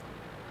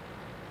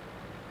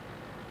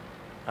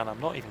 And I'm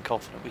not even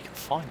confident we can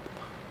find them.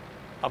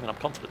 I mean, I'm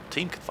confident the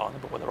team can find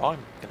them, but whether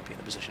I'm going to be in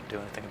a position to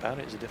do anything about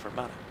it is a different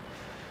matter.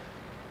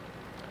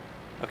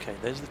 Okay,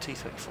 there's the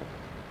T-34.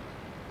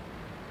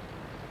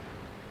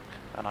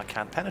 And I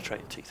can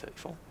penetrate the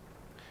T-34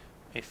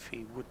 if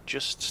he would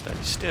just stay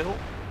still.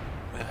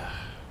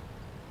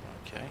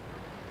 Okay.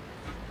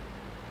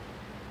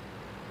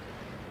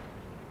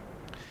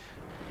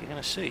 You're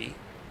going to see,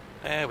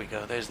 there we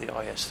go, there's the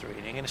IS-3,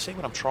 and you're going to see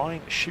when I'm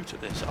trying to shoot at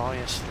this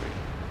IS-3,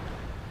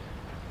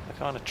 the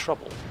kind of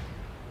trouble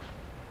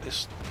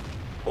this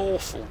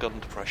awful gun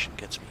depression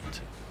gets me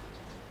into.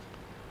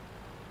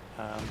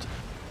 And,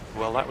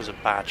 well, that was a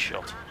bad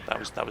shot.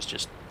 That was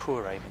just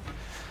poor aiming.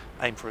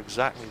 Aimed for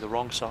exactly the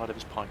wrong side of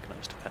his pike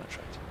nose to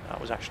penetrate.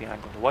 That was actually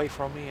angled away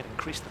from me, it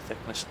increased the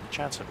thickness and the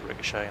chance of a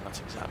ricochet, and that's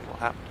exactly what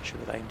happened. I should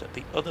have aimed at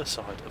the other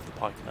side of the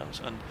pike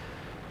nose and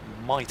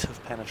might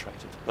have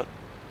penetrated, but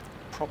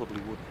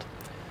probably wouldn't.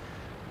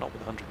 Not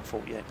with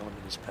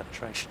 148mm of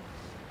penetration.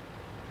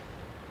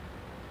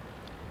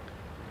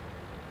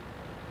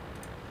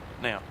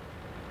 Now,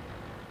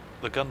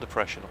 the gun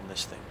depression on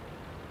this thing.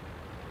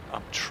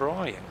 I'm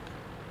trying.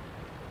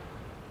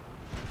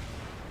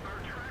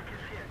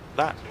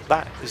 That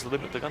is the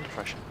limit of the gun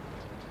depression.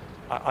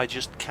 I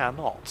just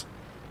cannot.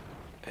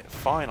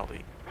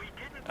 Finally.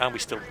 And we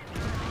still...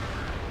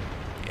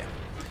 Yeah.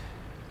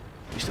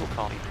 We still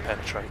can't even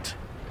penetrate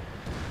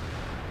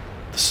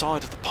the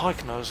side of the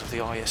pike nose of the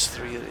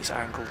IS-3 that is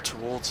angled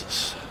towards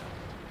us.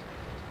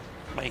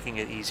 making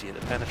it easier to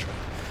penetrate.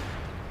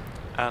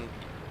 And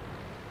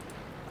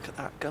look at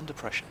that gun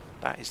depression.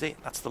 That is it.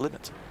 That's the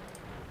limit.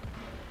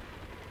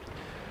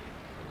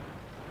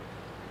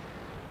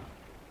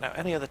 Now,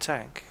 any other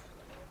tank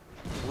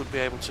would be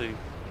able to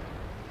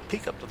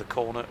peek up to the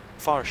corner,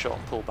 fire a shot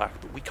and pull back,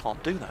 but we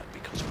can't do that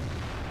because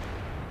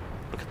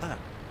look at that.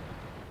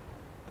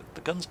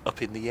 The gun's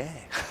up in the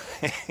air.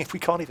 If we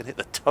can't even hit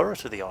the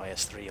turret of the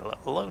IS-3, let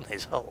alone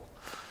his hull.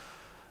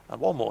 And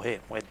one more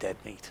hit, we're dead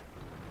meat.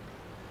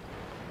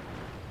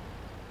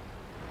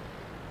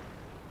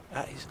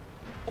 That is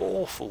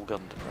awful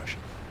gun depression.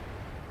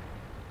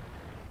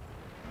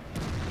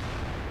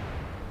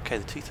 Okay,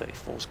 the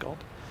T-34's gone.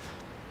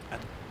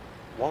 And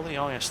while the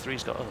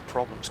IS-3's got other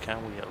problems,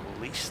 can we at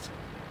least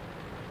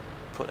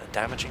put a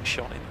damaging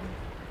shot in him?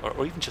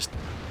 Or even just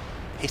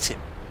hit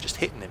him. Just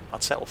hitting him,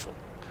 I'd settle for.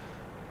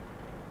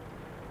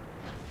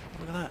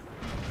 Look at that.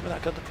 Look at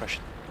that gun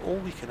depression. All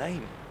we can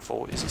aim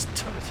for is his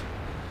turret.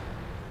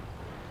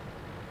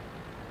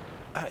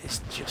 That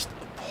is just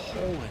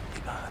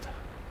appallingly bad.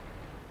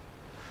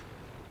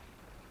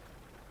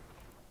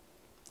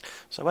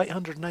 So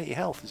 880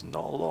 health is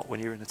not a lot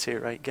when you're in a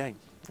tier 8 game.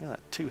 Look at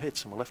that, 2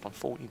 hits and we're left on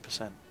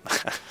 14%.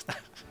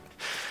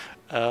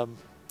 Okay,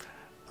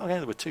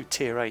 there were two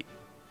tier 8,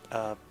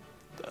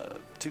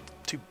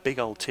 two big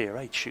old tier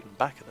 8 shooting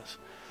back at us.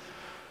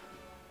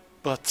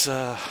 But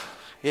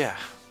yeah,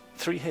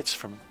 3 hits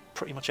from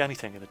pretty much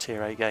anything in a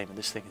tier 8 game and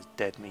this thing is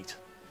dead meat.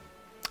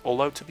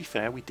 Although to be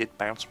fair, we did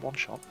bounce one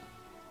shot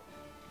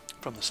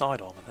from the side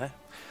armour there.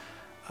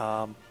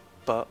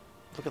 But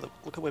look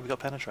at where we got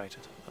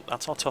penetrated.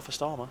 That's our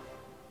toughest armour.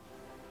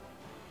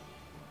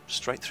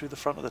 Straight through the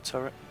front of the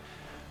turret,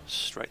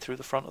 straight through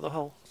the front of the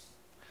hull.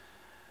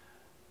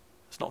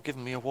 It's not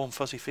given me a warm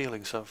fuzzy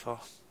feeling so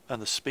far.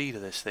 And the speed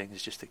of this thing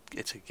is just,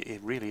 it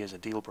really is a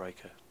deal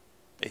breaker.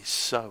 It's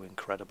so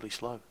incredibly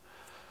slow.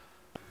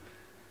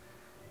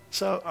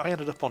 So I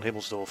ended up on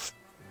Himmelsdorf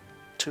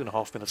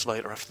 2.5 minutes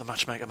later after the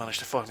matchmaker managed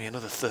to find me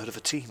another third of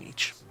a team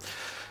each.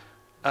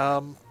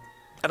 And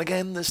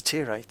again, there's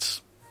tier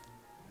 8s.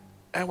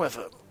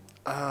 However,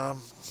 I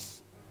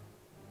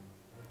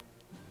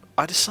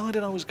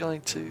decided I was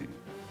going to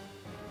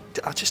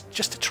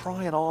just to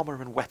try an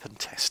armour and weapon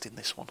test in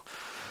this one.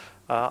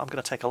 I'm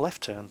going to take a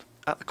left turn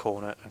at the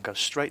corner and go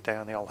straight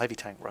down the old heavy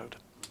tank road,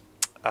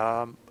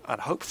 and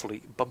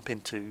hopefully bump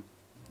into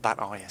that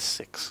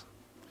IS-6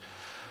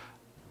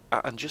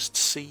 and just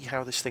see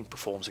how this thing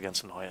performs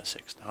against an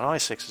IS-6. Now, an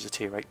IS-6 is a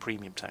tier 8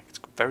 premium tank. It's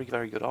got very,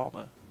 very good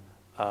armour.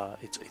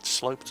 It's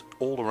sloped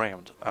all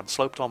around, and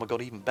sloped armour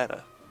got even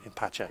better in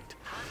patch 8.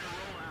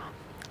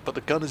 But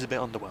the gun is a bit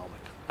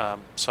underwhelming.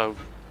 So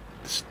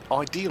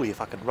ideally, if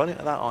I can run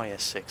into that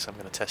IS-6, I'm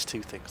going to test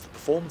two things: the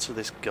performance of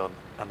this gun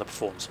and the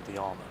performance of the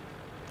armour.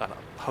 And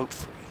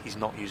hopefully he's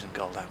not using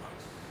gold ammo.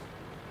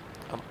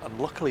 And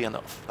luckily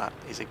enough, that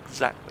is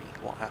exactly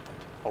what happened,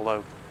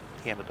 although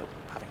he ended up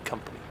having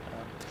company,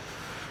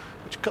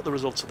 which cut the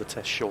results of the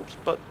test short,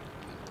 but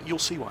you'll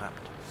see what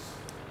happened.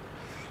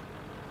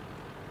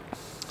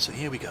 So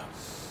here we go.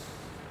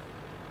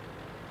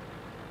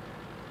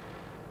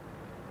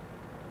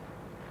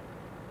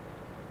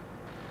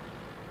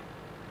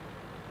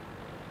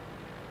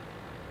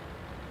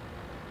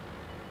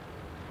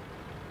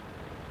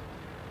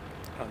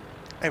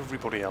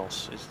 Everybody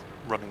else is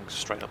running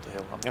straight up the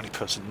hill. I'm the only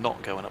person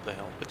not going up the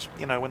hill. It's,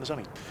 you know, when there's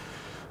only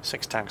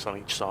 6 tanks on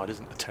each side,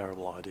 isn't a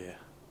terrible idea.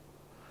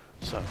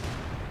 So,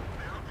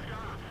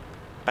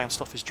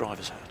 bounced off his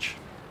driver's hatch.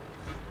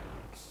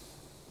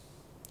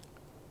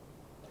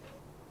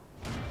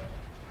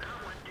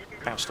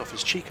 Bounced off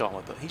his cheek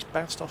armour, but he's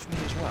bounced off me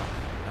as well.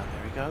 And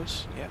there he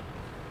goes, yeah.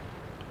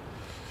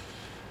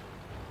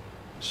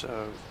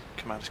 So,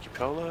 Commander's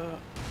Cupola,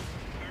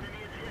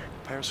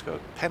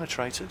 periscope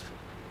penetrated.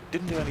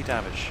 Didn't do any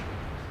damage.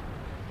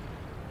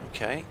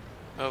 Okay.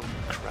 Oh,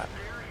 crap.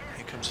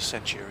 Here comes a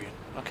Centurion.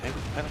 Okay,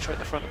 we can penetrate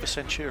the front of a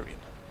Centurion.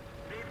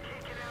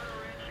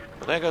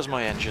 But there goes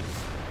my engine.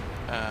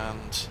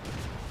 And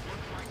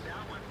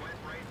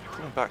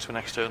pulling back to an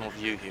external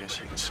view here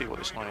so you can see what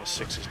this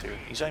IS-6 is doing.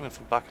 He's aiming for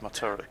the back of my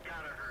turret.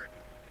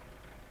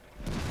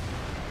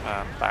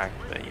 And bang,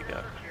 there you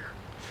go.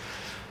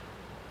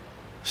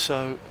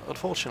 So,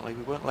 unfortunately,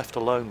 we weren't left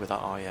alone with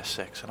that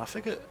IS-6, and I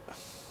figured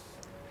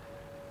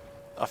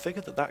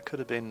that could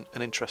have been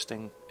an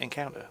interesting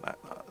encounter.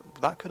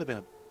 That could have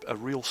been a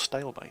real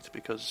stalemate,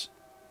 because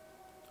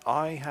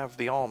I have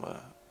the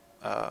armour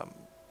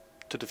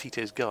to defeat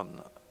his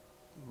gun,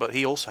 but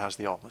he also has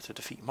the armour to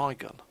defeat my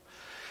gun.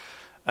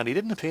 And he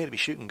didn't appear to be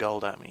shooting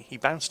gold at me. He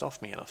bounced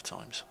off me enough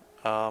times.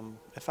 In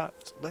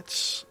fact,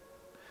 let's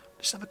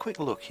have a quick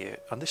look here,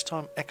 and this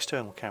time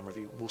external camera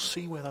view. We'll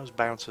see where those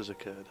bounces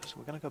occurred. So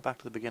we're going to go back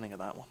to the beginning of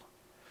that one.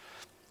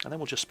 And then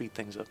we'll just speed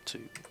things up to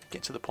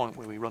get to the point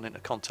where we run into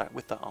contact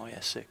with that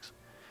IS-6.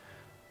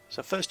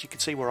 So first you can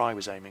see where I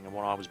was aiming and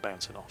where I was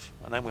bouncing off.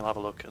 And then we'll have a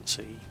look and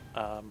see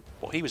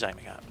what he was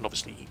aiming at. And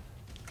obviously he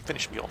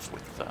finished me off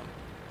with a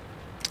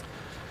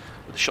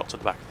shot to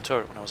the back of the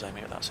turret when I was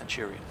aiming at that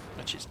Centurion.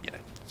 Which is, you know,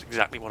 it's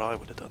exactly what I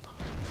would have done.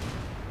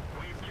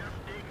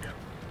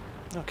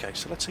 Okay,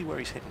 so let's see where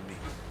he's hitting me.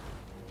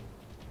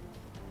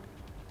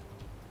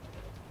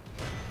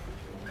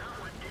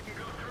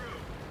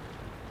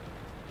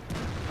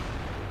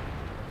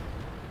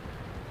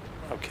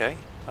 Okay,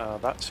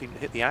 that seemed to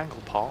hit the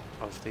angle part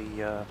of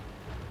the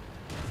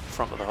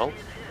front of the hull.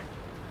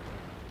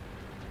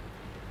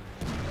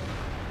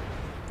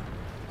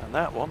 And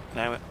that one,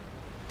 now,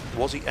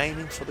 was he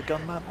aiming for the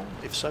gun mantle?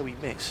 If so, he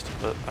missed,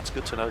 but that's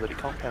good to know that he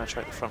can't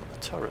penetrate the front of the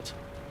turret.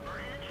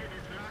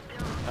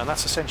 And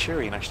that's a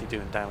Centurion actually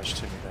doing damage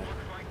to me there.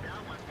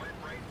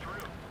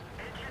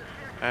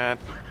 And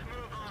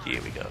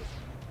here we go.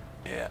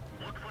 Yeah.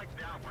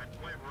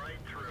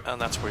 And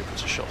that's where he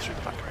puts a shot through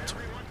the back of my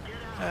turret.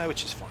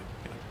 Which is fine.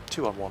 You know,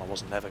 2 on 1, I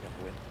wasn't never going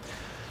to win.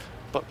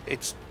 But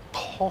it's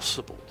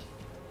possible,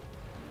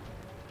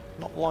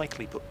 not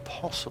likely, but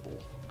possible,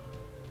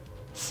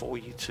 for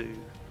you to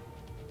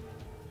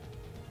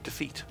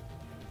defeat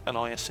an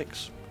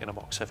IS-6 in a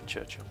Mark VII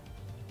Churchill,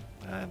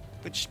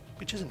 which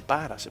isn't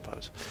bad, I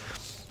suppose.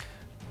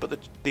 But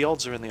the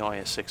odds are in the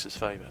IS-6's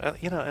favour,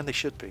 you know, and they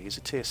should be. He's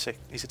a tier 6,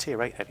 he's a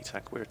tier 8 heavy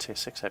tank. We're a tier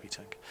 6 heavy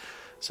tank,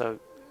 so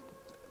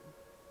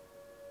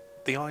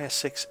the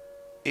IS-6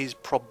 is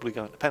probably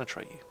going to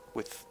penetrate you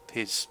with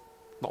his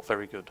not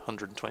very good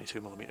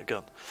 122mm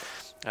gun,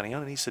 and he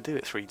only needs to do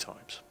it 3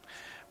 times.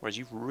 Whereas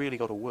you've really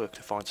got to work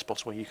to find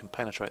spots where you can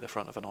penetrate the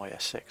front of an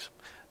IS-6.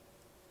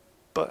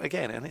 But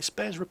again, and it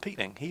bears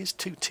repeating, he is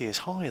 2 tiers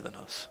higher than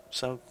us,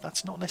 so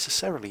that's not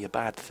necessarily a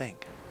bad thing.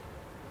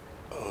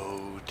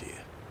 Oh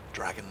dear,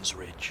 Dragon's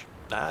Ridge.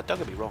 Nah, don't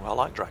get me wrong, I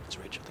like Dragon's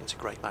Ridge. I think it's a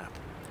great map,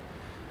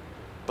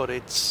 but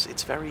it's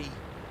very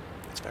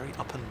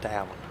up and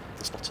down.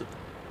 There's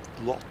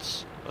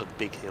lots of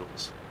big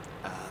hills,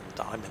 and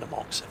I'm in a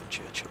Mark VII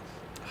Churchill,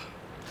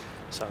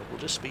 so we'll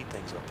just speed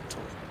things up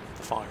until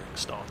the firing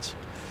starts,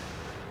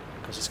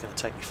 because it's going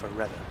to take me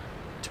forever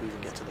to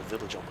even get to the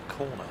village on the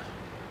corner.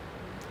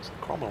 So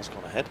Cromwell's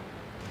gone ahead,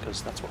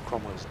 because that's what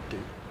Cromwells do.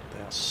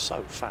 They are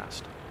so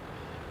fast.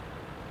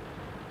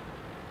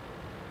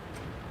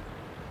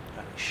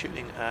 And he's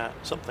shooting at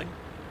something.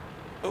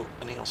 Oh,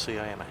 an ELC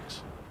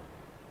AMX.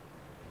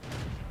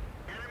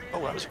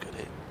 Oh, that was a good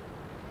hit.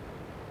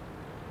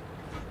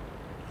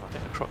 I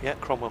think yeah,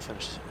 Cromwell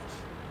finishes him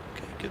off.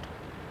 Okay, good.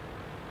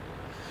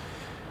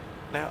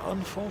 Now,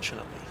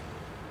 unfortunately,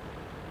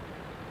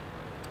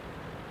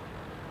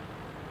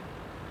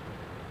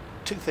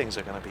 two things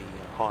are going to be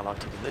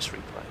highlighted in this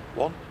replay.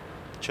 One,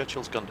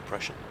 Churchill's gun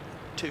depression.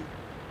 2,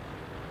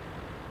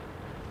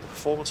 the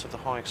performance of the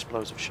high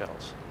explosive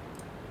shells.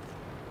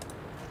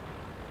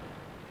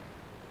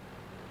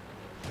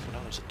 Oh,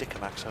 no, there's a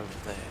Dickomax over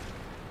there.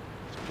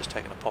 So I'm just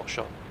taking a pot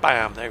shot.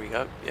 Bam! There we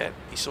go. Yeah,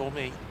 he saw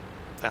me.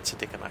 That's a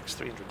Dickomax.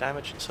 300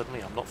 damage, and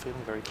suddenly I'm not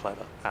feeling very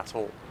clever at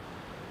all.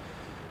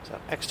 So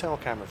external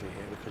camera view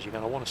here, because you're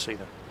going to want to see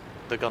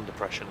the gun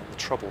depression and the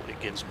trouble it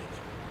gives me.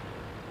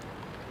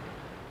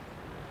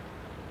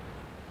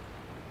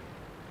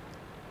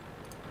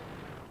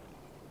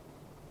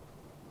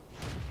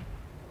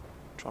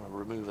 Trying to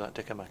remove that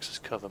Dickomax's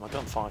cover. My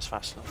gun fires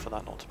fast enough for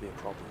that not to be a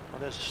problem. Oh,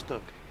 there's a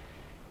Stug.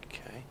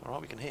 Okay,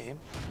 alright, we can hit him.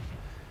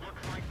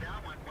 Looks like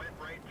that one went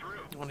right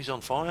through. When he's on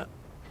fire.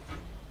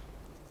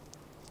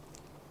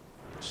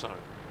 So,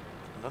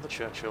 another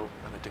Churchill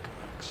and a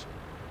Dickomax.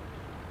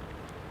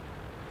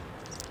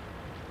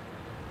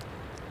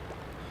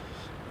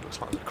 Looks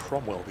like there's a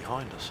Cromwell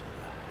behind us.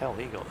 The hell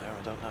he got there,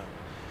 I don't know.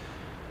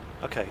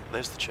 Okay,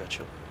 there's the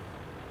Churchill.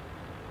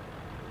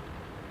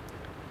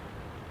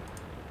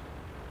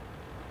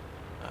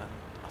 And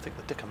I think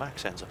the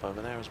Dickomax ends up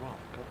over there as well.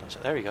 God knows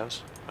it. There he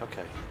goes.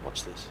 Okay,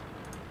 watch this.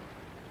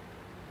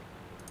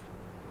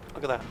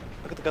 Look at that.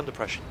 Look at the gun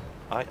depression.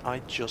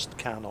 I just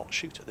cannot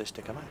shoot at this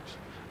Dickomax.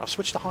 I've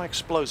switched to high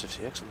explosives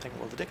here because I'm thinking,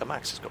 well, the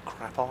Dickomax has got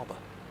crap armour.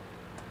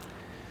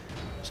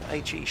 So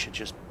HE should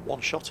just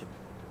one-shot him.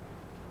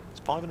 It's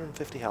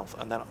 550 health,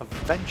 and then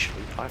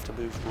eventually I have to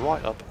move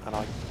right up and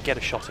I get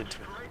a shot into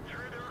him.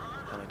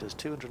 And it does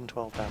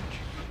 212 damage.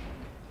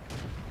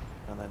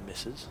 And then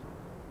misses.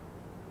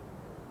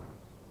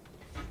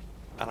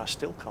 And I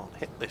still can't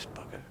hit this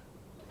bugger.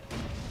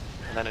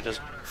 And then it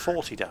does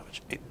 40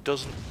 damage. It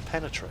doesn't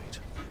penetrate.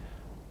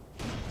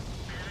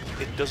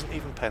 It doesn't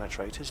even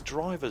penetrate his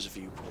driver's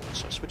viewport.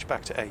 So I switch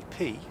back to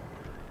AP.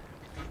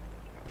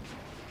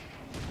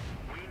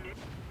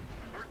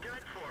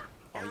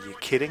 Are you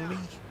kidding me?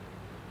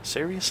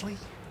 Seriously?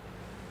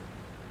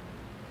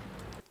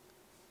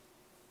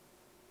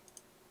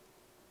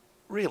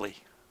 Really?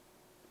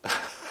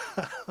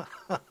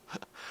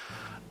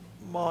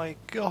 My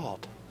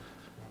God.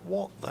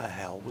 What the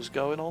hell was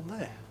going on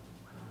there?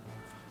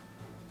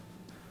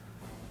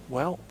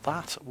 Well,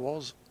 that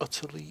was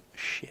utterly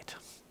shit.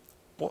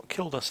 What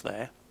killed us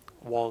there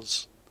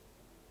was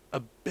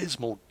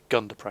abysmal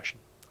gun depression.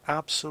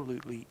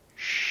 Absolutely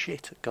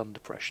shit gun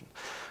depression.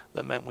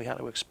 That meant we had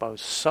to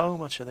expose so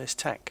much of this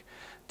tank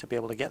to be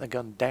able to get the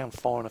gun down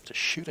far enough to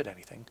shoot at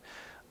anything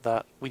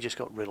that we just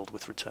got riddled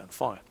with return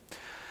fire.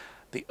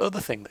 The other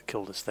thing that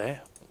killed us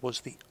there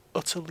was the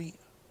utterly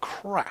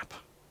crap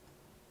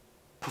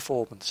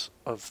performance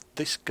of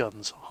this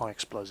gun's high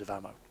explosive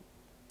ammo.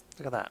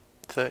 Look at that,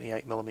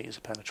 38mm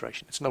of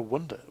penetration. It's no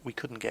wonder we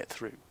couldn't get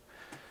through.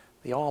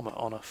 The armour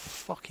on a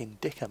fucking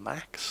Dicker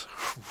Max?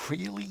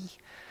 Really?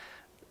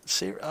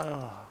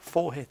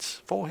 4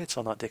 hits. 4 hits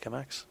on that Dicker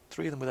Max.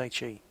 3 of them with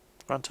HE.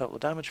 Grand total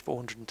of damage,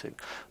 402.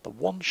 The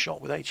one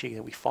shot with HE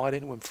that we fired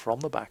into him from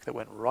the back that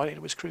went right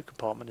into his crew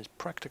compartment is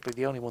practically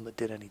the only one that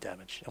did any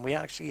damage. And we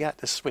actually had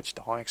to switch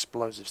to high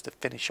explosives to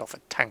finish off a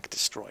tank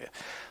destroyer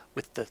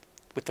with the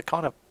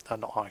kind of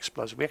not high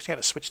explosive. We actually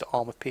had to switch to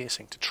armour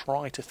piercing to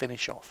try to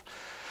finish off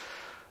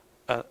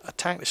a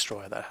tank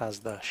destroyer that has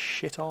the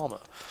shit armour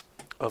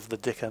of the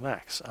Dicker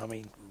Max. I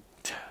mean,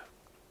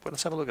 well,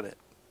 let's have a look at it.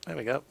 There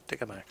we go,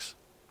 Dicker Max.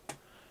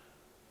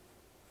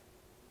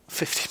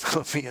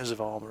 50mm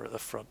of armour at the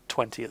front,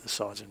 20 at the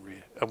sides and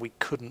rear, and we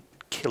couldn't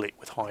kill it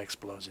with high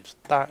explosives.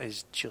 That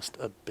is just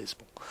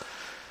abysmal.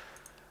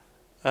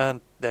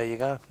 And there you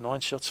go, 9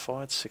 shots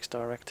fired, 6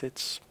 direct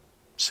hits,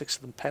 6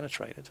 of them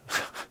penetrated.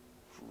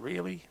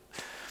 Really?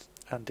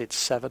 And did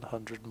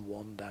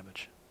 701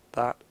 damage.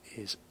 That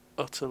is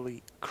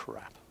utterly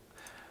crap.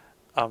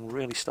 I'm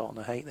really starting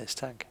to hate this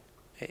tank.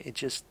 It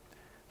just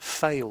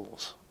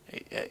fails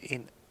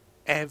in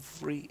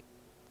every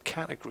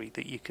category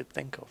that you could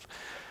think of.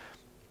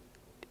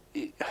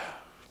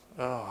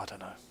 I don't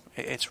know.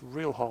 It's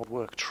real hard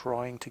work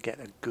trying to get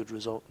a good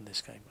result in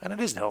this game. And it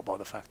isn't helped by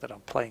the fact that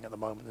I'm playing at the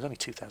moment. There's only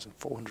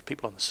 2,400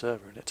 people on the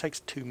server, and it takes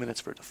 2 minutes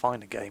for it to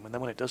find a game, and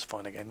then when it does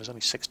find a game, there's only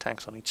 6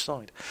 tanks on each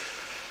side.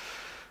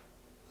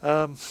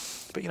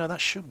 But, you know, that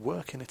should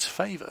work in its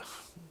favour,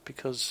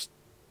 because,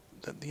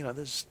 you know,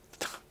 there's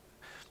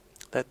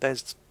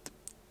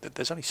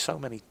only so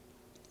many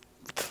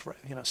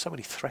so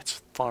many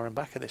threats firing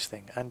back at this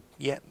thing, and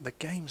yet the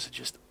games are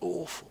just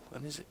awful.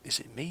 And is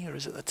it me or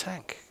is it the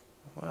tank?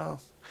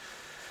 Well,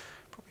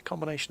 probably a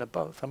combination of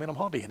both. I mean, I'm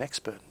hardly an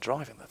expert in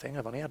driving the thing.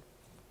 I've only had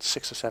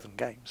 6 or 7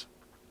 games.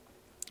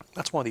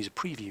 That's why these are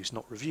previews,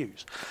 not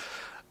reviews.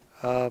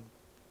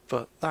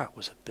 But that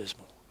was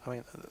abysmal. I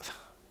mean,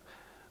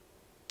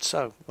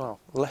 so, well,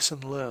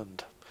 lesson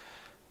learned.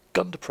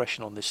 Gun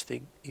depression on this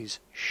thing is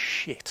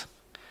shit.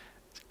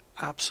 It's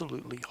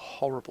absolutely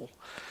horrible.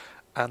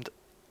 And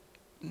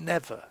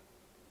never,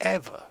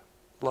 ever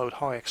load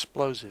high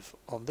explosive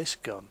on this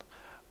gun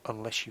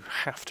unless you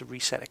have to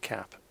reset a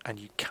cap and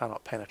you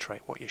cannot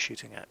penetrate what you're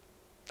shooting at.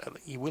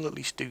 You will at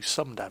least do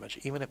some damage,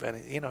 even if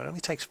it only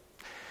takes.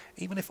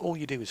 Even if all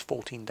you do is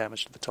 14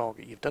 damage to the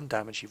target, you've done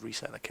damage, you've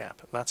reset the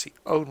cap. And that's the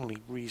only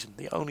reason,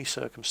 the only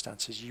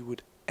circumstances you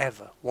would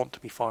ever want to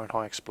be firing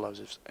high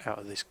explosives out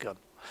of this gun.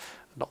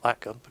 Not that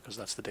gun, because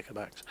that's the Dicker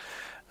Max.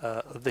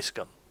 This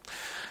gun.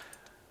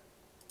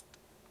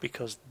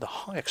 Because the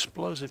high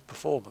explosive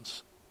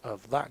performance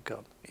of that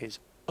gun is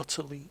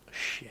utterly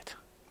shit.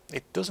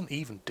 It doesn't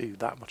even do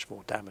that much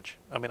more damage.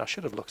 I mean, I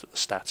should have looked at the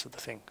stats of the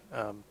thing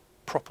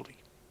properly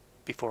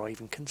before I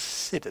even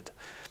considered.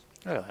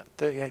 Look at that,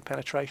 38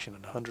 penetration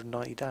and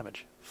 190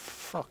 damage.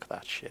 Fuck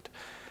that shit.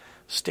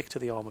 Stick to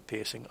the armour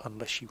piercing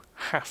unless you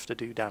have to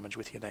do damage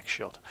with your next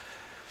shot.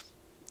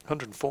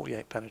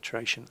 148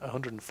 penetration,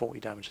 140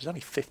 damage. There's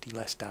only 50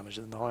 less damage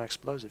than the high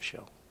explosive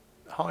shell.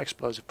 High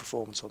explosive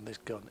performance on this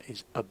gun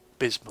is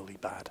abysmally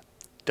bad.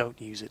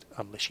 Don't use it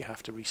unless you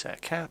have to reset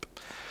a cap.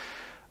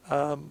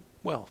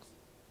 Well,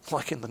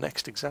 like in the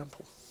next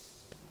example.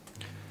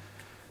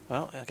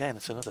 Well, again,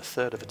 it's another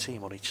third of a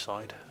team on each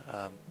side.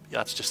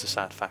 That's just a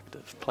sad fact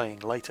of playing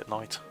late at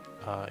night.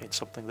 It's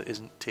something that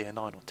isn't tier 9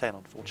 or 10,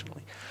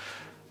 unfortunately.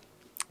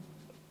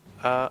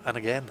 And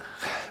again,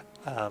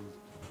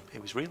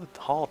 it was really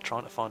hard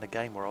trying to find a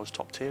game where I was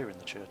top tier in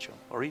the Churchill,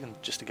 or even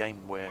just a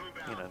game where,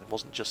 you know, it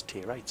wasn't just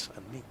tier 8s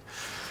and me.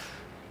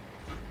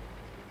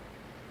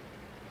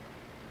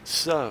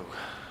 So,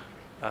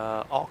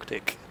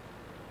 Arctic,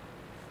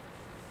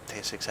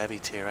 tier 6 heavy,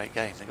 tier 8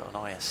 game. They got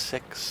an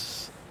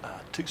IS-6,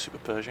 2 Super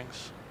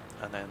Pershings,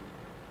 and then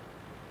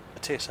a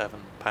tier 7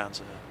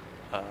 Panzer,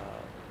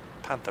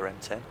 Panther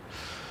M10,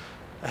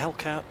 a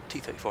Hellcat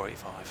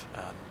T-34-85,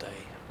 and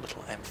a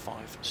little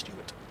M5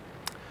 Stuart.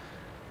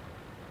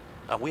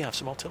 And we have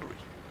some artillery.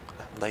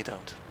 They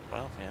don't.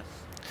 Well, yeah.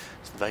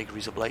 It's the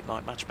vagaries of late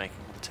night matchmaking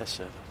on the test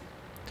server.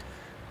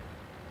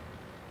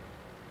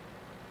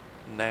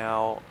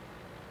 Now,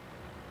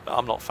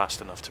 I'm not fast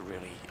enough to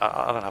really.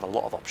 I don't have a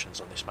lot of options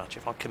on this match.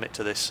 If I commit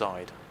to this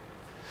side,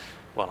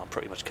 well, I'm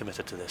pretty much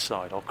committed to this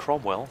side. Or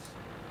Cromwell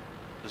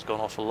has gone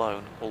off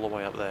alone all the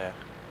way up there.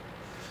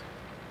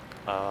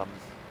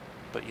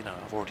 But you know,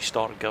 I've already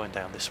started going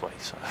down this way.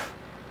 So,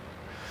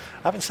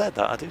 having said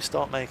that, I do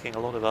start making a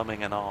lot of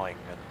umming and ahhing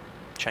and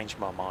changing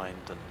my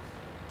mind, and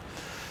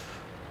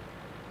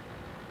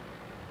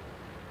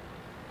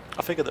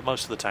I figure that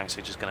most of the tanks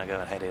are just going to go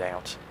and head it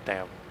out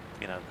down,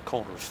 you know, the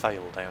corner of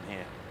Fail down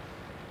here,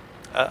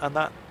 and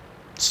that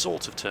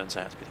sort of turns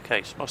out to be the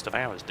case. Most of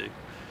ours do,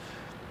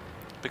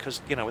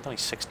 because, you know, with only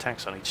 6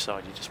 tanks on each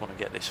side, you just want to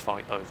get this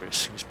fight over as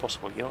soon as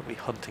possible. You don't be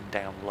hunting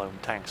down lone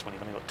tanks when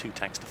you've only got 2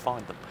 tanks to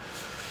find them.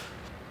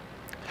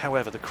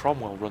 However, the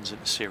Cromwell runs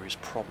into serious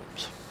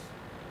problems.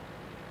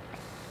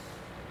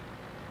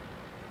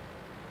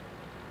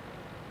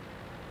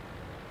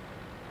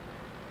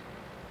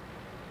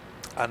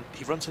 and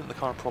he runs into the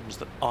kind of problems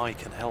that I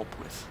can help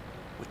with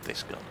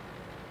this gun.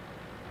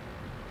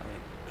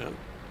 I mean,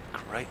 oh,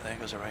 great, there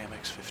goes our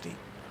AMX-50.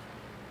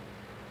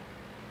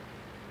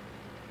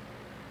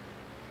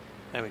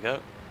 There we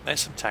go. There's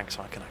some tanks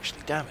I can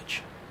actually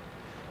damage.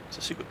 There's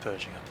a Super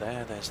Pershing up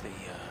there. There's the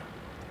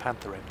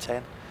Panther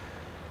M10.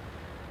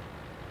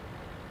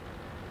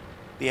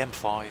 The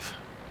M5.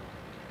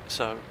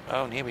 So,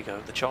 oh, and here we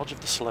go. The charge of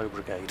the Slow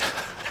Brigade.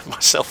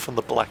 Myself and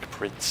the Black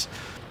Prince.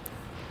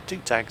 Two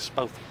tanks,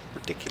 both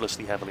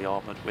ridiculously heavily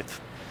armoured with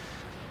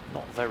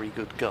not very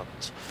good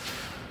guns.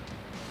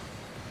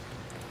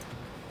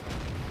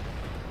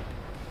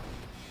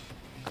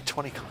 At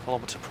 20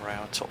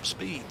 km/h top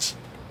speeds.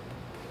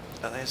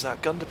 And there's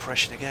that gun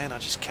depression again. I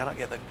just cannot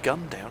get the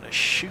gun down to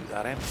shoot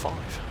that M5.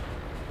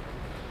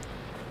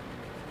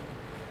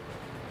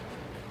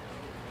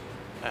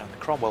 And the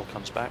Cromwell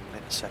comes back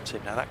and intercepts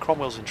him. Now that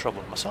Cromwell's in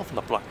trouble. Myself and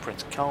the Black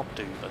Prince can't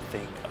do a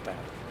thing about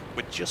it.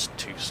 We're just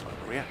too slow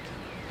to react.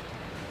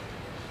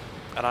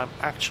 And I'm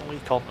actually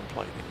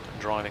contemplating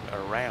driving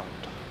around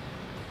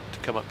to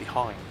come up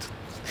behind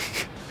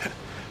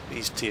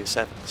these tier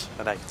 7s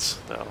and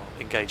 8s that are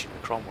engaging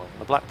the Cromwell.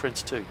 The Black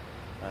Prince too.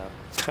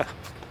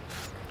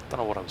 Don't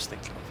know what I was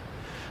thinking of.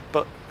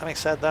 But having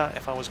said that,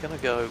 if I was going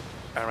to go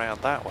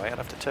around that way, I'd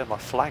have to turn my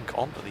flank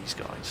onto these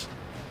guys,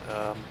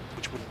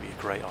 which wouldn't be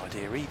a great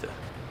idea either.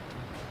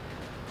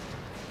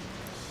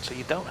 So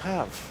you don't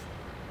have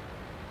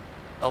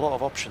a lot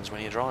of options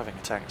when you're driving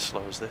a tank as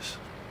slow as this.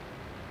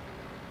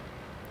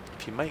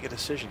 If you make a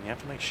decision, you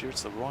have to make sure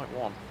it's the right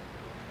one.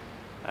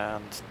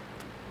 And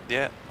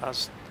yeah,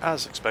 as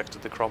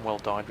expected, the Cromwell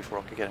died before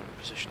I could get into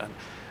position. And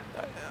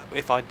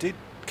if I did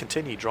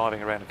continue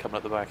driving around and coming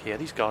up the back here,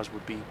 these guys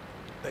would be,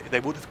 they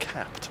would have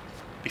capped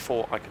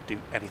before I could do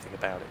anything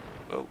about it.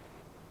 Oh.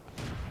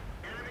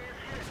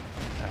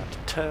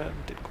 And turn,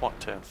 didn't quite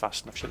turn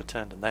fast enough, should have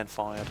turned and then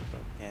fired,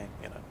 but yeah,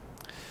 you know.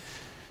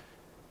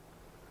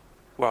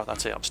 Well,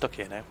 that's it, I'm stuck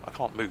here now, I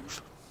can't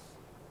move.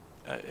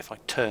 If I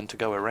turn to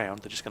go around,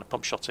 they're just going to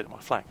pump shots into my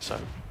flank, so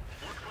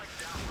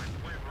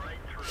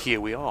here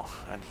we are,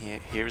 and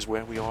here is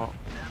where we are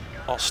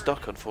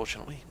stuck,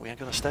 unfortunately. We ain't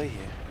going to stay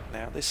here.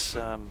 Now this,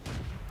 he's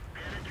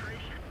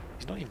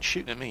not even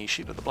shooting at me, he's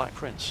shooting at the Black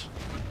Prince.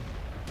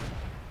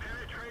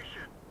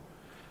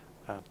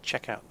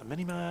 Check out the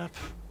minimap.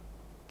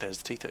 There's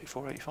the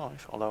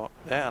T-34-85, although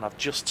there, and I've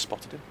just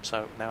spotted him,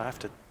 so now I have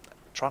to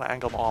try to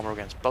angle my armour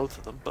against both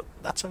of them, but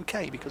that's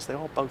okay because they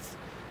are both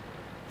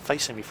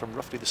facing me from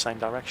roughly the same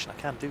direction. I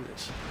can do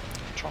this.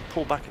 Try and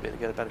pull back a bit to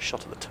get a better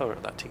shot of the turret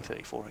of that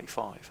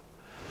T-34-85.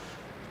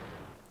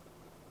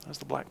 How's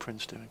the Black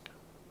Prince doing?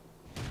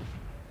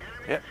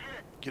 Yep,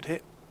 good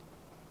hit.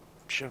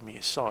 Showing me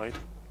his side.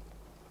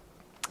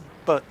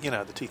 But, you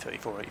know, the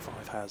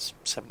T-34-85 has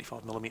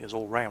 75mm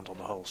all round on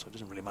the hull, so it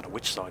doesn't really matter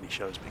which side he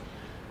shows me.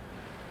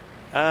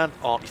 And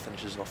Artie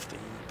finishes off the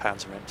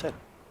Panzer M10.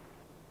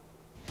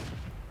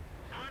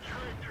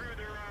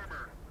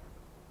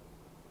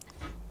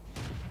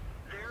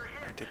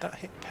 And did that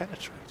hit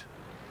penetrate?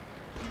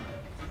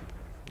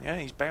 Yeah,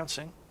 he's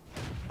bouncing.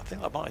 I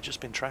think that might have just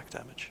been track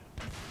damage.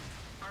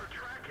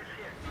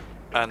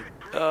 And,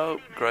 oh,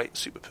 great,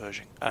 Super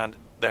Pershing. And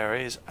there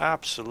is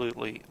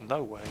absolutely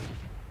no way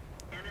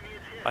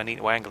I need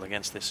to angle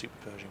against this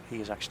Super Pershing.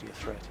 He is actually a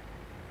threat.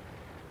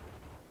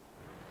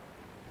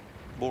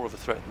 More of a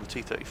threat than the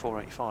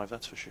T-34-85,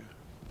 that's for sure.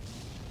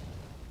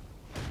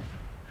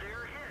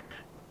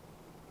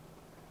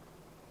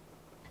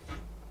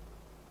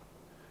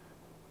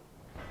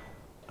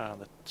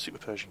 And the Super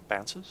Pershing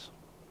bounces.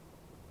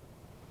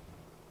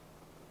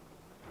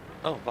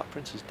 Oh, Black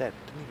Prince is dead.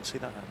 Didn't even see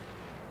that happen.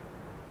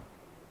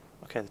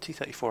 Okay, the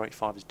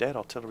T-34-85 is dead,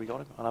 artillery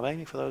got him, and I'm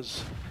aiming for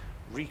those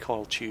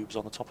recoil tubes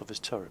on the top of his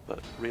turret,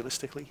 but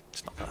realistically,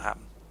 it's not going to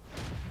happen.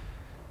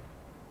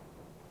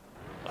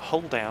 A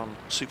hull down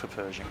Super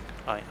Pershing,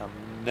 I am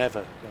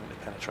never going to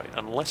penetrate,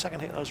 unless I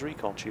can hit those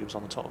recoil tubes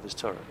on the top of his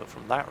turret, but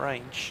from that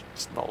range,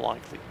 it's not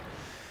likely.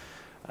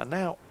 And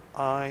now,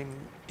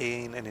 I'm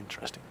in an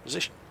interesting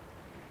position.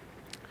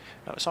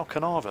 Now it's our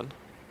Carnarvon.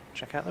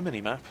 Check out the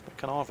minimap. The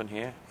Carnarvon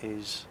here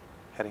is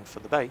heading for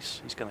the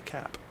base. He's going to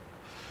cap.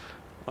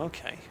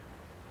 Okay.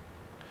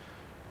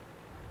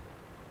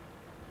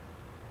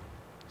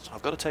 So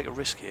I've got to take a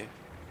risk here,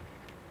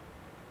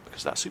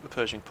 because that Super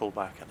Pershing pulled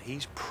back and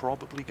he's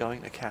probably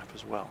going to cap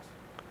as well.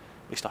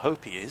 At least I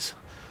hope he is,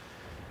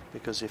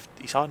 because if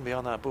he's hiding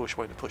behind that bush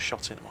waiting to put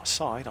shots into my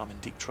side, I'm in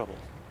deep trouble.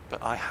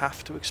 But I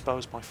have to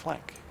expose my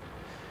flank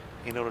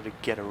in order to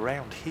get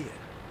around here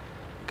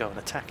and go and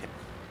attack him.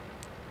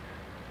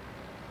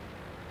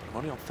 But I'm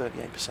only on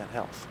 38%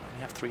 health. I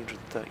only have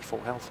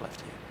 334 health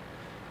left here.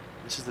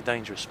 This is the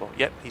dangerous spot.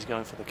 Yep, he's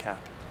going for the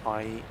cap.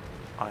 I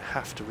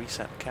have to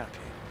reset the cap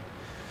here.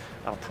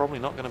 And I'm probably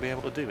not going to be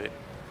able to do it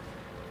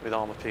with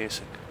armour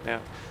piercing.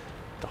 Now,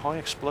 the high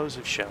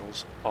explosive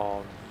shells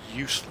are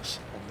useless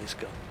on this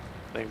gun.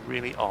 They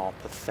really are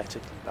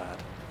pathetically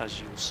bad,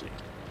 as you'll see.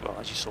 Well,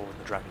 as you saw in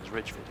the Dragon's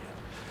Ridge video.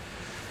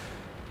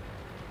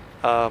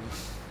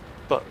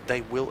 but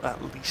they will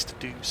at least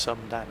do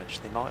some damage.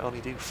 They might only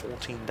do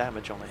 14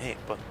 damage on a hit,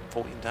 but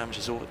 14 damage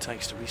is all it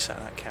takes to reset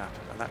that cap,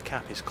 and that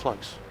cap is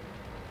close.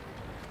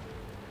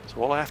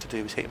 So all I have to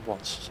do is hit him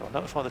once. So I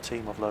notify the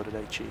team I've loaded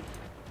HE.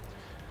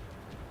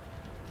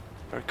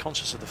 Very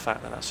conscious of the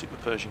fact that that Super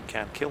Persian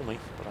can kill me,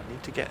 but I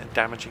need to get a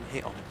damaging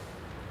hit on him.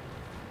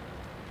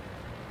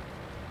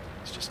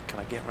 It's just, can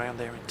I get around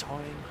there in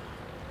time?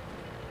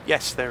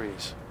 Yes, there he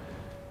is.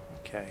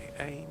 Okay,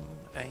 aim,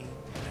 aim,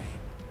 aim.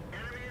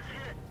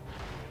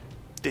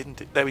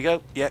 Didn't it? There we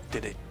go. Yep,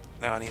 did it.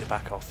 Now I need to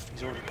back off.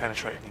 He's already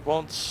penetrated me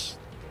once.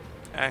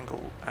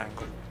 Angle,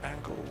 angle,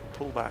 angle.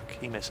 Pull back.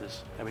 He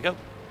misses. There we go.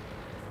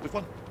 We've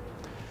won.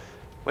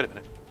 Wait a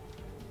minute.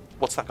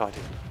 What's that guy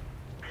doing?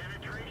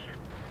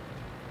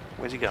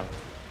 Where's he going?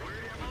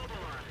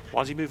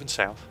 Why is he moving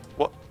south?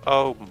 What?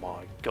 Oh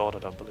my god, I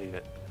don't believe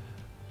it.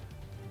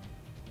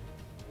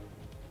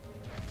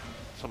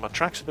 So my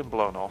tracks have been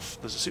blown off.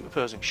 There's a Super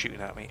Persian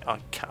shooting at me.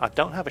 I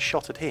don't have a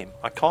shot at him.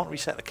 I can't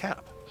reset the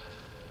cap.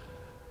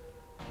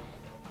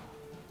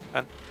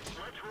 And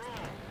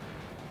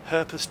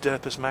Herpes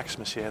Derpes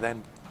Maximus here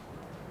then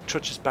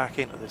trudges back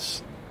into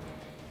this.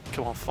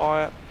 Come on,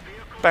 fire.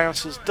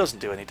 Bounces, doesn't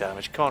do any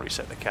damage. Can't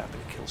reset the cap,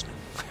 and it kills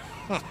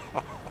me.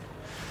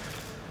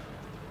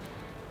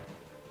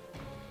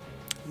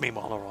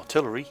 Meanwhile, our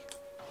artillery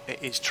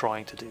is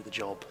trying to do the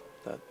job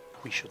that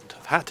we shouldn't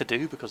have had to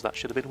do, because that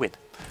should have been win.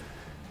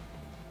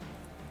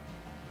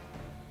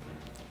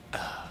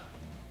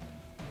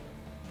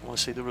 Want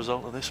to see the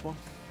result of this one?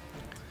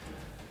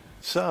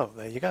 So,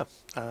 there you go.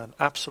 An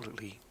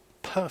absolutely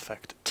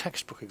perfect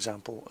textbook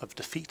example of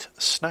defeat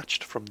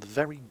snatched from the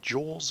very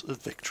jaws of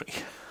victory.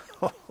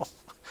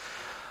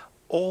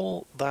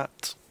 All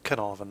that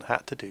Carnarvon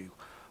had to do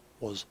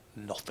was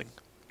nothing.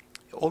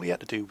 All he had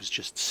to do was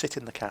just sit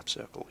in the cap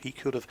circle. He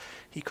could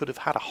have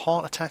had a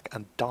heart attack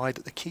and died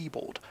at the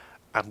keyboard,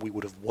 and we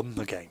would have won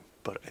the game.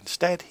 But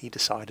instead, he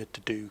decided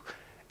to do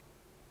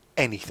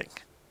anything,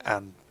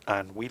 and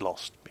we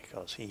lost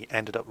because he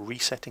ended up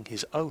resetting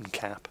his own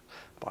cap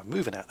by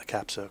moving out the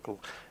cap circle,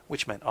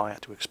 which meant I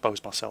had to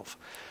expose myself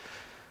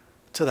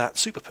to that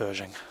Super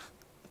Pershing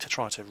to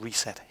try to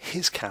reset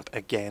his cap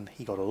again.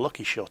 He got a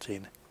lucky shot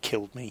in,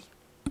 killed me.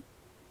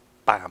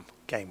 Bam,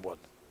 game won.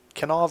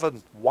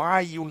 Carnarvon,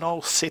 why you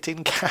no sit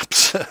in cap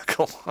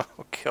circle?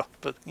 Oh god,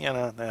 but you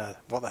know,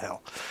 what the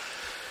hell.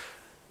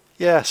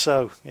 Yeah,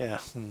 so, yeah.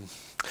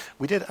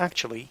 We did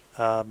actually,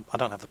 I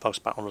don't have the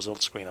post-battle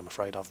results screen, I'm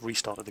afraid. I've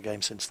restarted the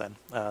game since then.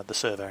 The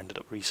server ended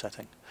up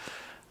resetting.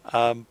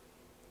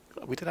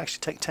 We did actually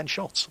take 10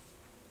 shots.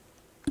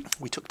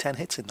 We took 10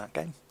 hits in that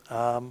game.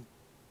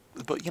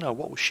 But, you know,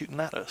 what was shooting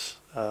at us?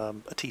 A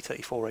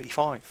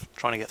T-34-85,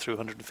 trying to get through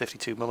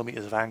 152mm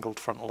of angled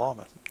frontal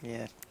armour.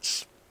 Yeah,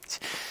 it's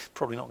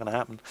probably not going to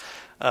happen.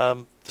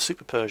 The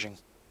Super Pershing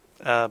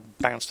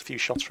bounced a few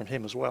shots from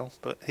him as well,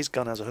 but his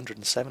gun has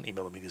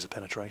 170mm of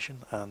penetration,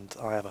 and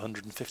I have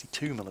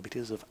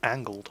 152mm of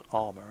angled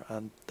armour,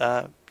 and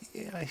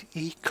yeah,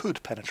 he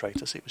could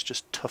penetrate us. It was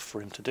just tough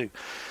for him to do.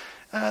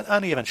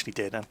 And he eventually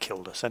did and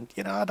killed us, and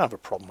you know, I don't have a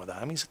problem with that.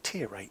 I mean, he's a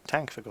tier 8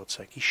 tank, for God's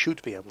sake. He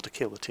should be able to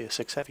kill a tier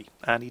 6 heavy,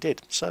 and he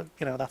did, so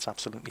you know, that's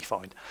absolutely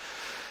fine.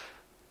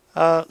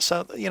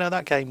 So you know,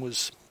 that game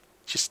was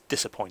just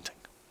disappointing.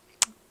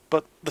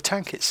 But the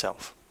tank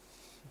itself,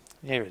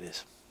 here it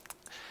is.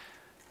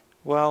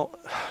 Well,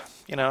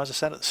 you know, as I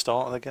said at the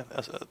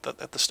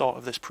start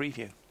of this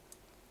preview,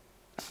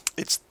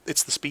 it's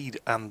the speed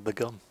and the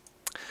gun.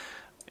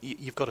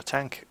 You've got a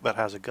tank that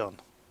has a gun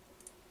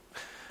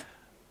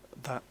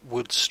that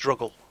would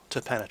struggle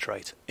to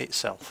penetrate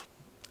itself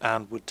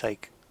and would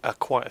take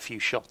quite a few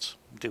shots,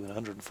 doing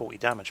 140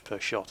 damage per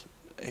shot.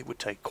 It would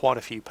take quite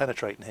a few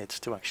penetrating hits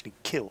to actually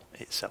kill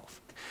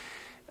itself.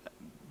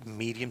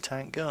 Medium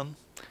tank gun,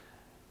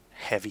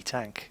 heavy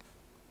tank,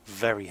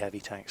 very heavy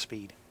tank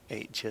speed.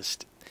 It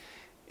just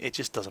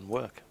doesn't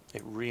work.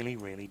 It really,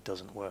 really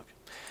doesn't work.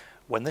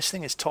 When this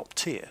thing is top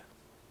tier,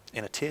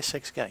 in a tier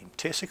 6 game,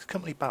 tier 6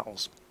 company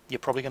battles, you're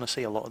probably going to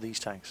see a lot of these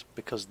tanks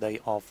because they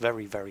are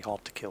very, very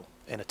hard to kill.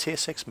 In a tier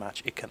 6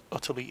 match, it can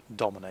utterly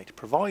dominate,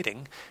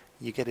 providing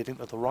you get it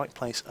into the right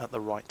place at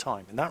the right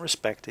time. In that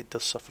respect, it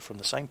does suffer from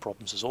the same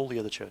problems as all the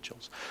other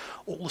Churchills.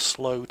 All the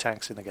slow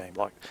tanks in the game,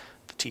 like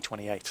the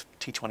T-28,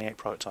 T-28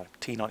 prototype,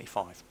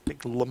 T-95,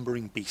 big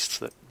lumbering beasts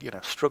that, you know,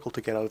 struggle to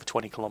get over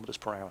 20 kilometers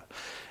per hour.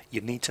 You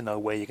need to know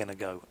where you're going to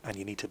go, and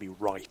you need to be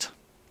right.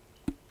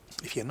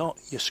 If you're not,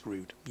 you're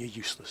screwed. You're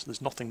useless.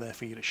 There's nothing there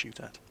for you to shoot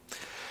at.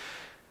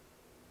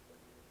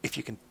 If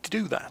you can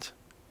do that,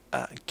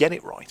 get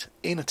it right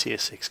in a tier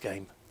 6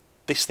 game,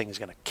 this thing is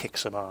going to kick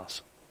some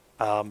ass.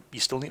 You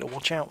still need to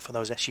watch out for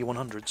those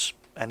SU-100s.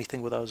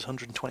 Anything with those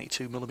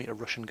 122mm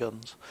Russian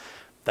guns,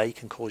 they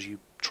can cause you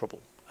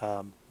trouble.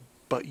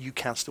 But you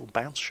can still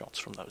bounce shots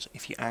from those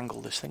if you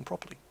angle this thing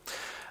properly.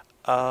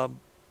 But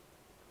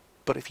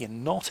if you're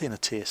not in a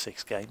tier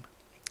 6 game,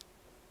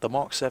 the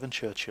Mark VII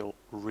Churchill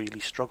really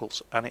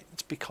struggles, and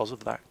it's because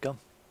of that gun.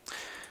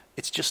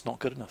 It's just not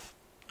good enough.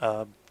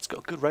 It's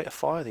got a good rate of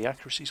fire, the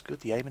accuracy's good,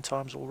 the aiming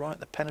time's alright,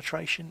 the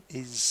penetration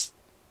is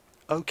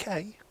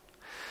okay.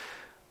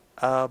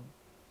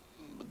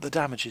 The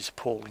damage is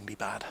appallingly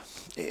bad.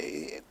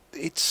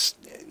 It's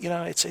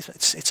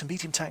a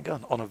medium tank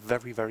gun on a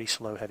very, very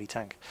slow heavy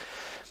tank.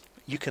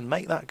 You can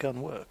make that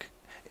gun work.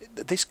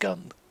 This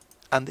gun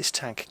and this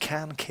tank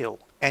can kill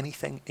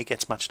anything it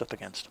gets matched up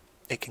against.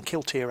 It can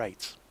kill tier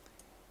 8s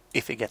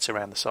if it gets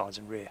around the sides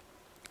and rear.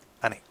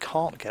 And it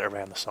can't get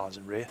around the sides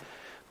and rear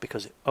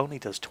because it only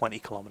does 20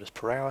 kilometers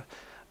per hour,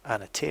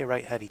 and a tier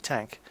 8 heavy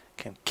tank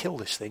can kill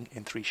this thing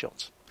in 3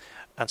 shots.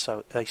 And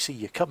so they see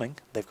you coming,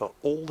 they've got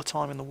all the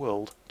time in the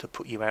world to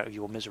put you out of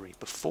your misery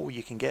before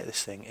you can get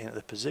this thing into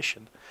the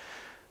position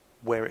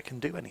where it can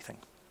do anything.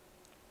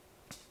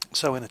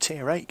 So in a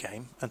tier 8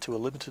 game, and to a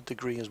limited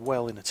degree as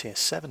well in a tier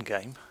 7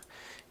 game,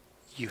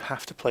 you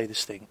have to play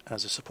this thing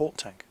as a support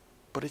tank.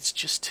 But it's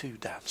just too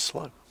damn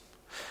slow.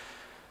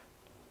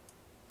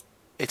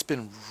 It's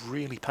been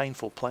really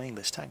painful playing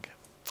this tank.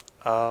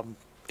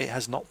 It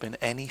has not been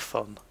any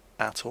fun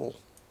at all.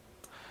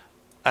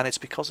 And it's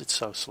because it's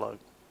so slow.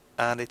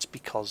 And it's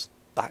because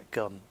that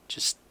gun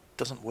just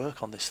doesn't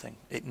work on this thing.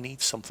 It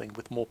needs something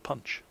with more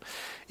punch.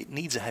 It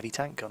needs a heavy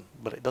tank gun,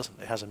 but it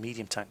doesn't. It has a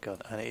medium tank gun,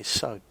 and it is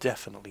so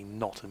definitely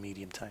not a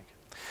medium tank.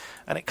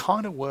 And it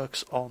kind of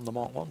works on the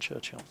Mark I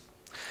Churchill,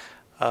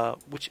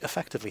 which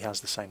effectively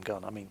has the same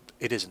gun. I mean,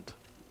 it isn't,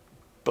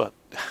 but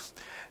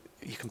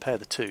you compare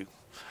the two,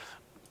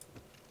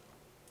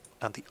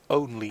 and the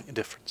only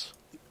difference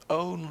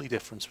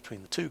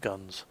between the two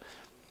guns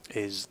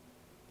is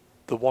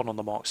the one on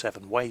the Mark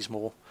VII weighs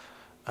more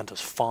and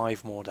does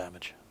 5 more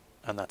damage,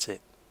 and that's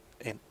it.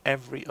 In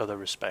every other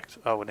respect.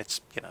 Oh, and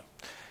it's,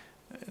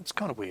 it's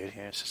kind of weird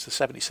here. It's the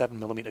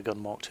 77mm gun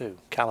Mark II,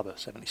 caliber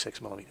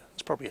 76mm.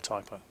 It's probably a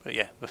typo, but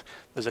yeah,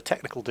 there's a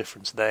technical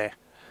difference there.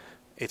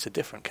 It's a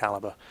different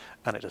caliber,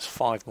 and it does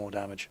 5 more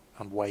damage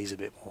and weighs a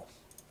bit more,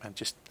 and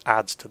just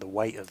adds to the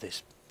weight of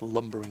this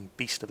lumbering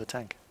beast of a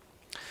tank.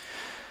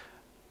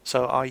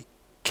 So I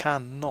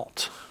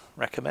cannot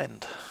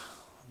recommend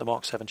the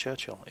Mark VII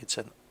Churchill. It's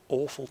an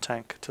awful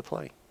tank to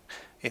play.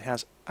 It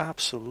has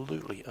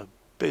absolutely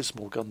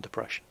abysmal gun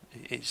depression.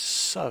 It is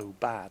so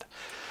bad.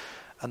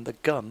 And the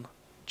gun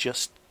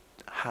just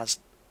has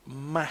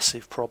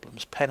massive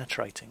problems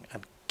penetrating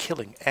and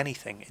killing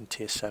anything in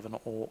tier 7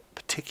 or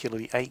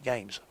particularly 8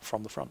 games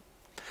from the front.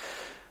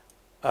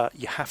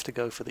 You have to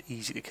go for the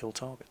easy to kill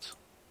targets.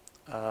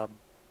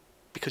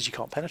 Because you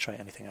can't penetrate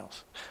anything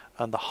else.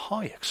 And the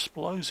high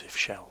explosive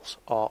shells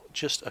are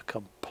just a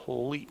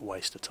complete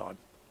waste of time.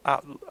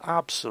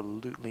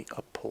 Absolutely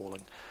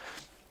appalling.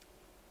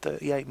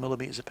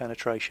 38mm of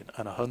penetration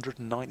and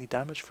 190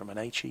 damage from an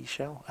HE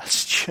shell.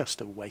 That's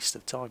just a waste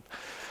of time.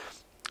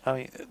 I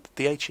mean,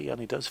 the HE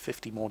only does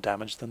 50 more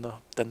damage than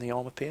the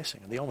armour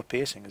piercing, and the armour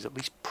piercing is at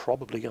least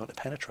probably going to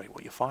penetrate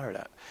what you fire it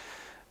at.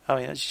 I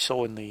mean, as you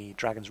saw in the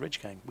Dragon's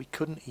Ridge game, we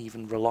couldn't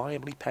even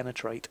reliably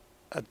penetrate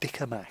a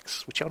Dicker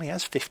Max, which only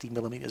has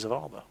 50mm of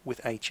armour,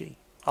 with HE.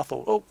 I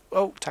thought,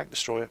 oh, tank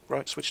destroyer,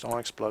 right, switch to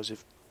high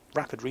explosive,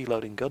 rapid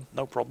reloading gun,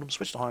 no problem,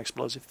 switch to high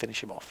explosive,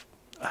 finish him off.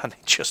 And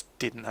it just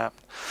didn't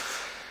happen.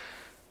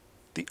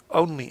 The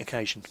only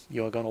occasion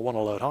you are going to want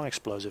to load high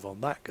explosive on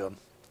that gun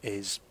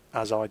is,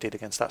 as I did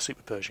against that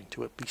Super Pershing,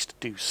 to at least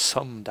do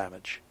some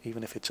damage,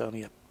 even if it's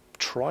only a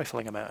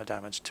trifling amount of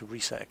damage to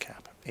reset a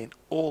cap. In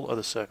all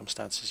other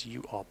circumstances,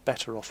 you are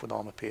better off with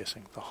armour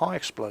piercing. The high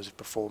explosive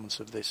performance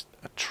of this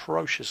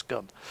atrocious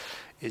gun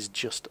is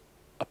just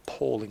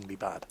appallingly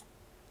bad.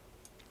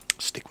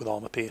 Stick with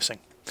armour piercing.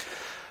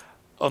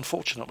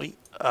 Unfortunately,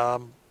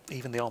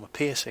 even the armour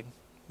piercing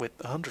with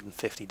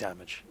 150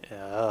 damage,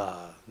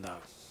 no.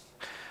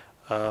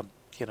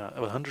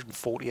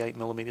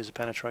 148mm of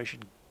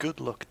penetration, good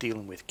luck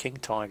dealing with King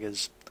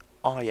Tigers,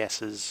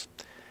 ISs,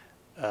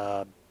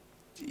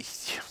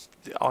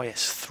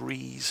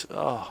 IS3s.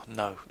 Oh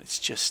no, it's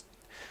just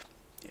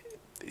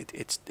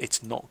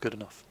it's not good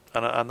enough,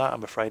 and that,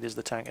 I'm afraid, is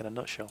the tank in a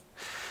nutshell.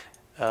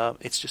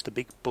 It's just a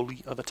big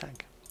bully of a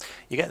tank.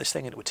 You get this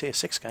thing into a tier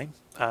 6 game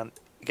and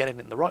get it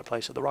in the right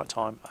place at the right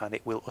time, and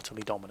it will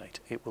utterly dominate.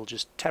 It will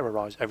just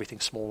terrorise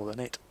everything smaller than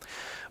it.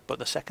 But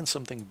the second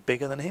something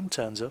bigger than him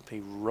turns up,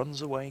 he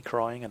runs away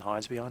crying and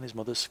hides behind his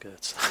mother's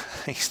skirts.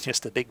 He's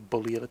just a big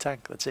bully of a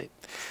tank, that's it.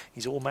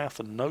 He's all mouth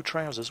and no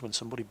trousers when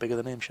somebody bigger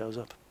than him shows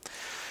up.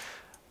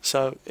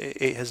 So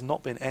it has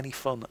not been any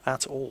fun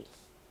at all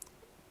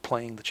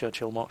playing the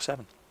Churchill Mark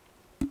VII.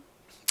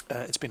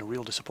 It's been a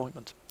real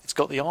disappointment. It's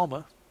got the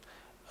armour,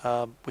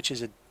 which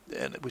is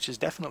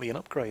definitely an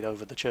upgrade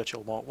over the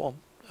Churchill Mark I.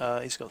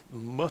 It's got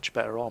much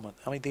better armour.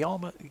 I mean, the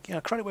armour,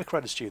 credit where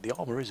credit's due, the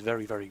armour is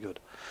very, very good.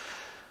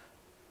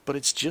 But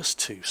it's just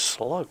too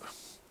slow.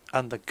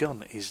 And the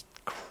gun is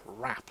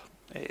crap.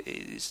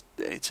 It's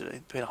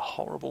been a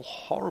horrible,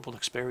 horrible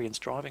experience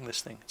driving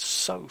this thing. It's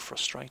so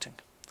frustrating.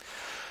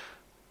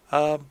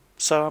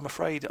 So I'm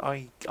afraid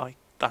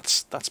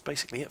that's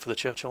basically it for the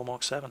Churchill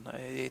Mark VII.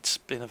 It's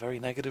been a very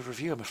negative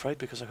review, I'm afraid,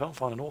 because I can't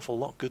find an awful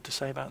lot good to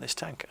say about this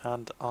tank.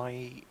 And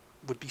I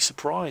would be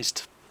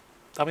surprised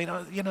I mean,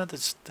 you know,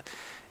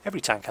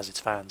 every tank has its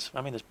fans.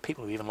 I mean, there's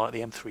people who even like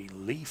the M3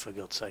 Lee, for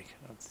God's sake.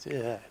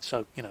 Yeah,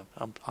 so you know,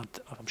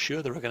 I'm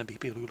sure there are going to be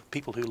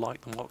people who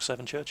like the Mark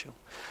VII Churchill.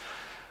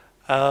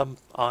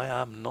 I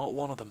am not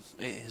one of them.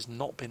 It has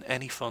not been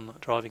any fun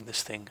driving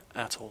this thing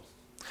at all.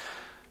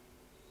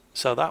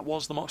 So that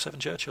was the Mark VII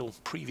Churchill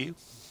preview.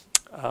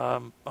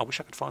 I wish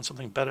I could find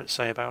something better to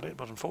say about it,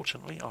 but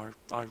unfortunately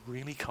I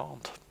really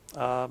can't.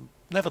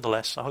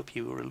 Nevertheless, I hope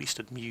you were at least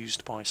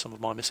amused by some of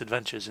my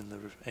misadventures in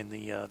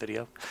the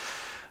video.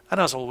 And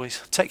as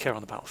always, take care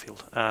on the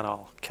battlefield, and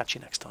I'll catch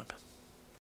you next time.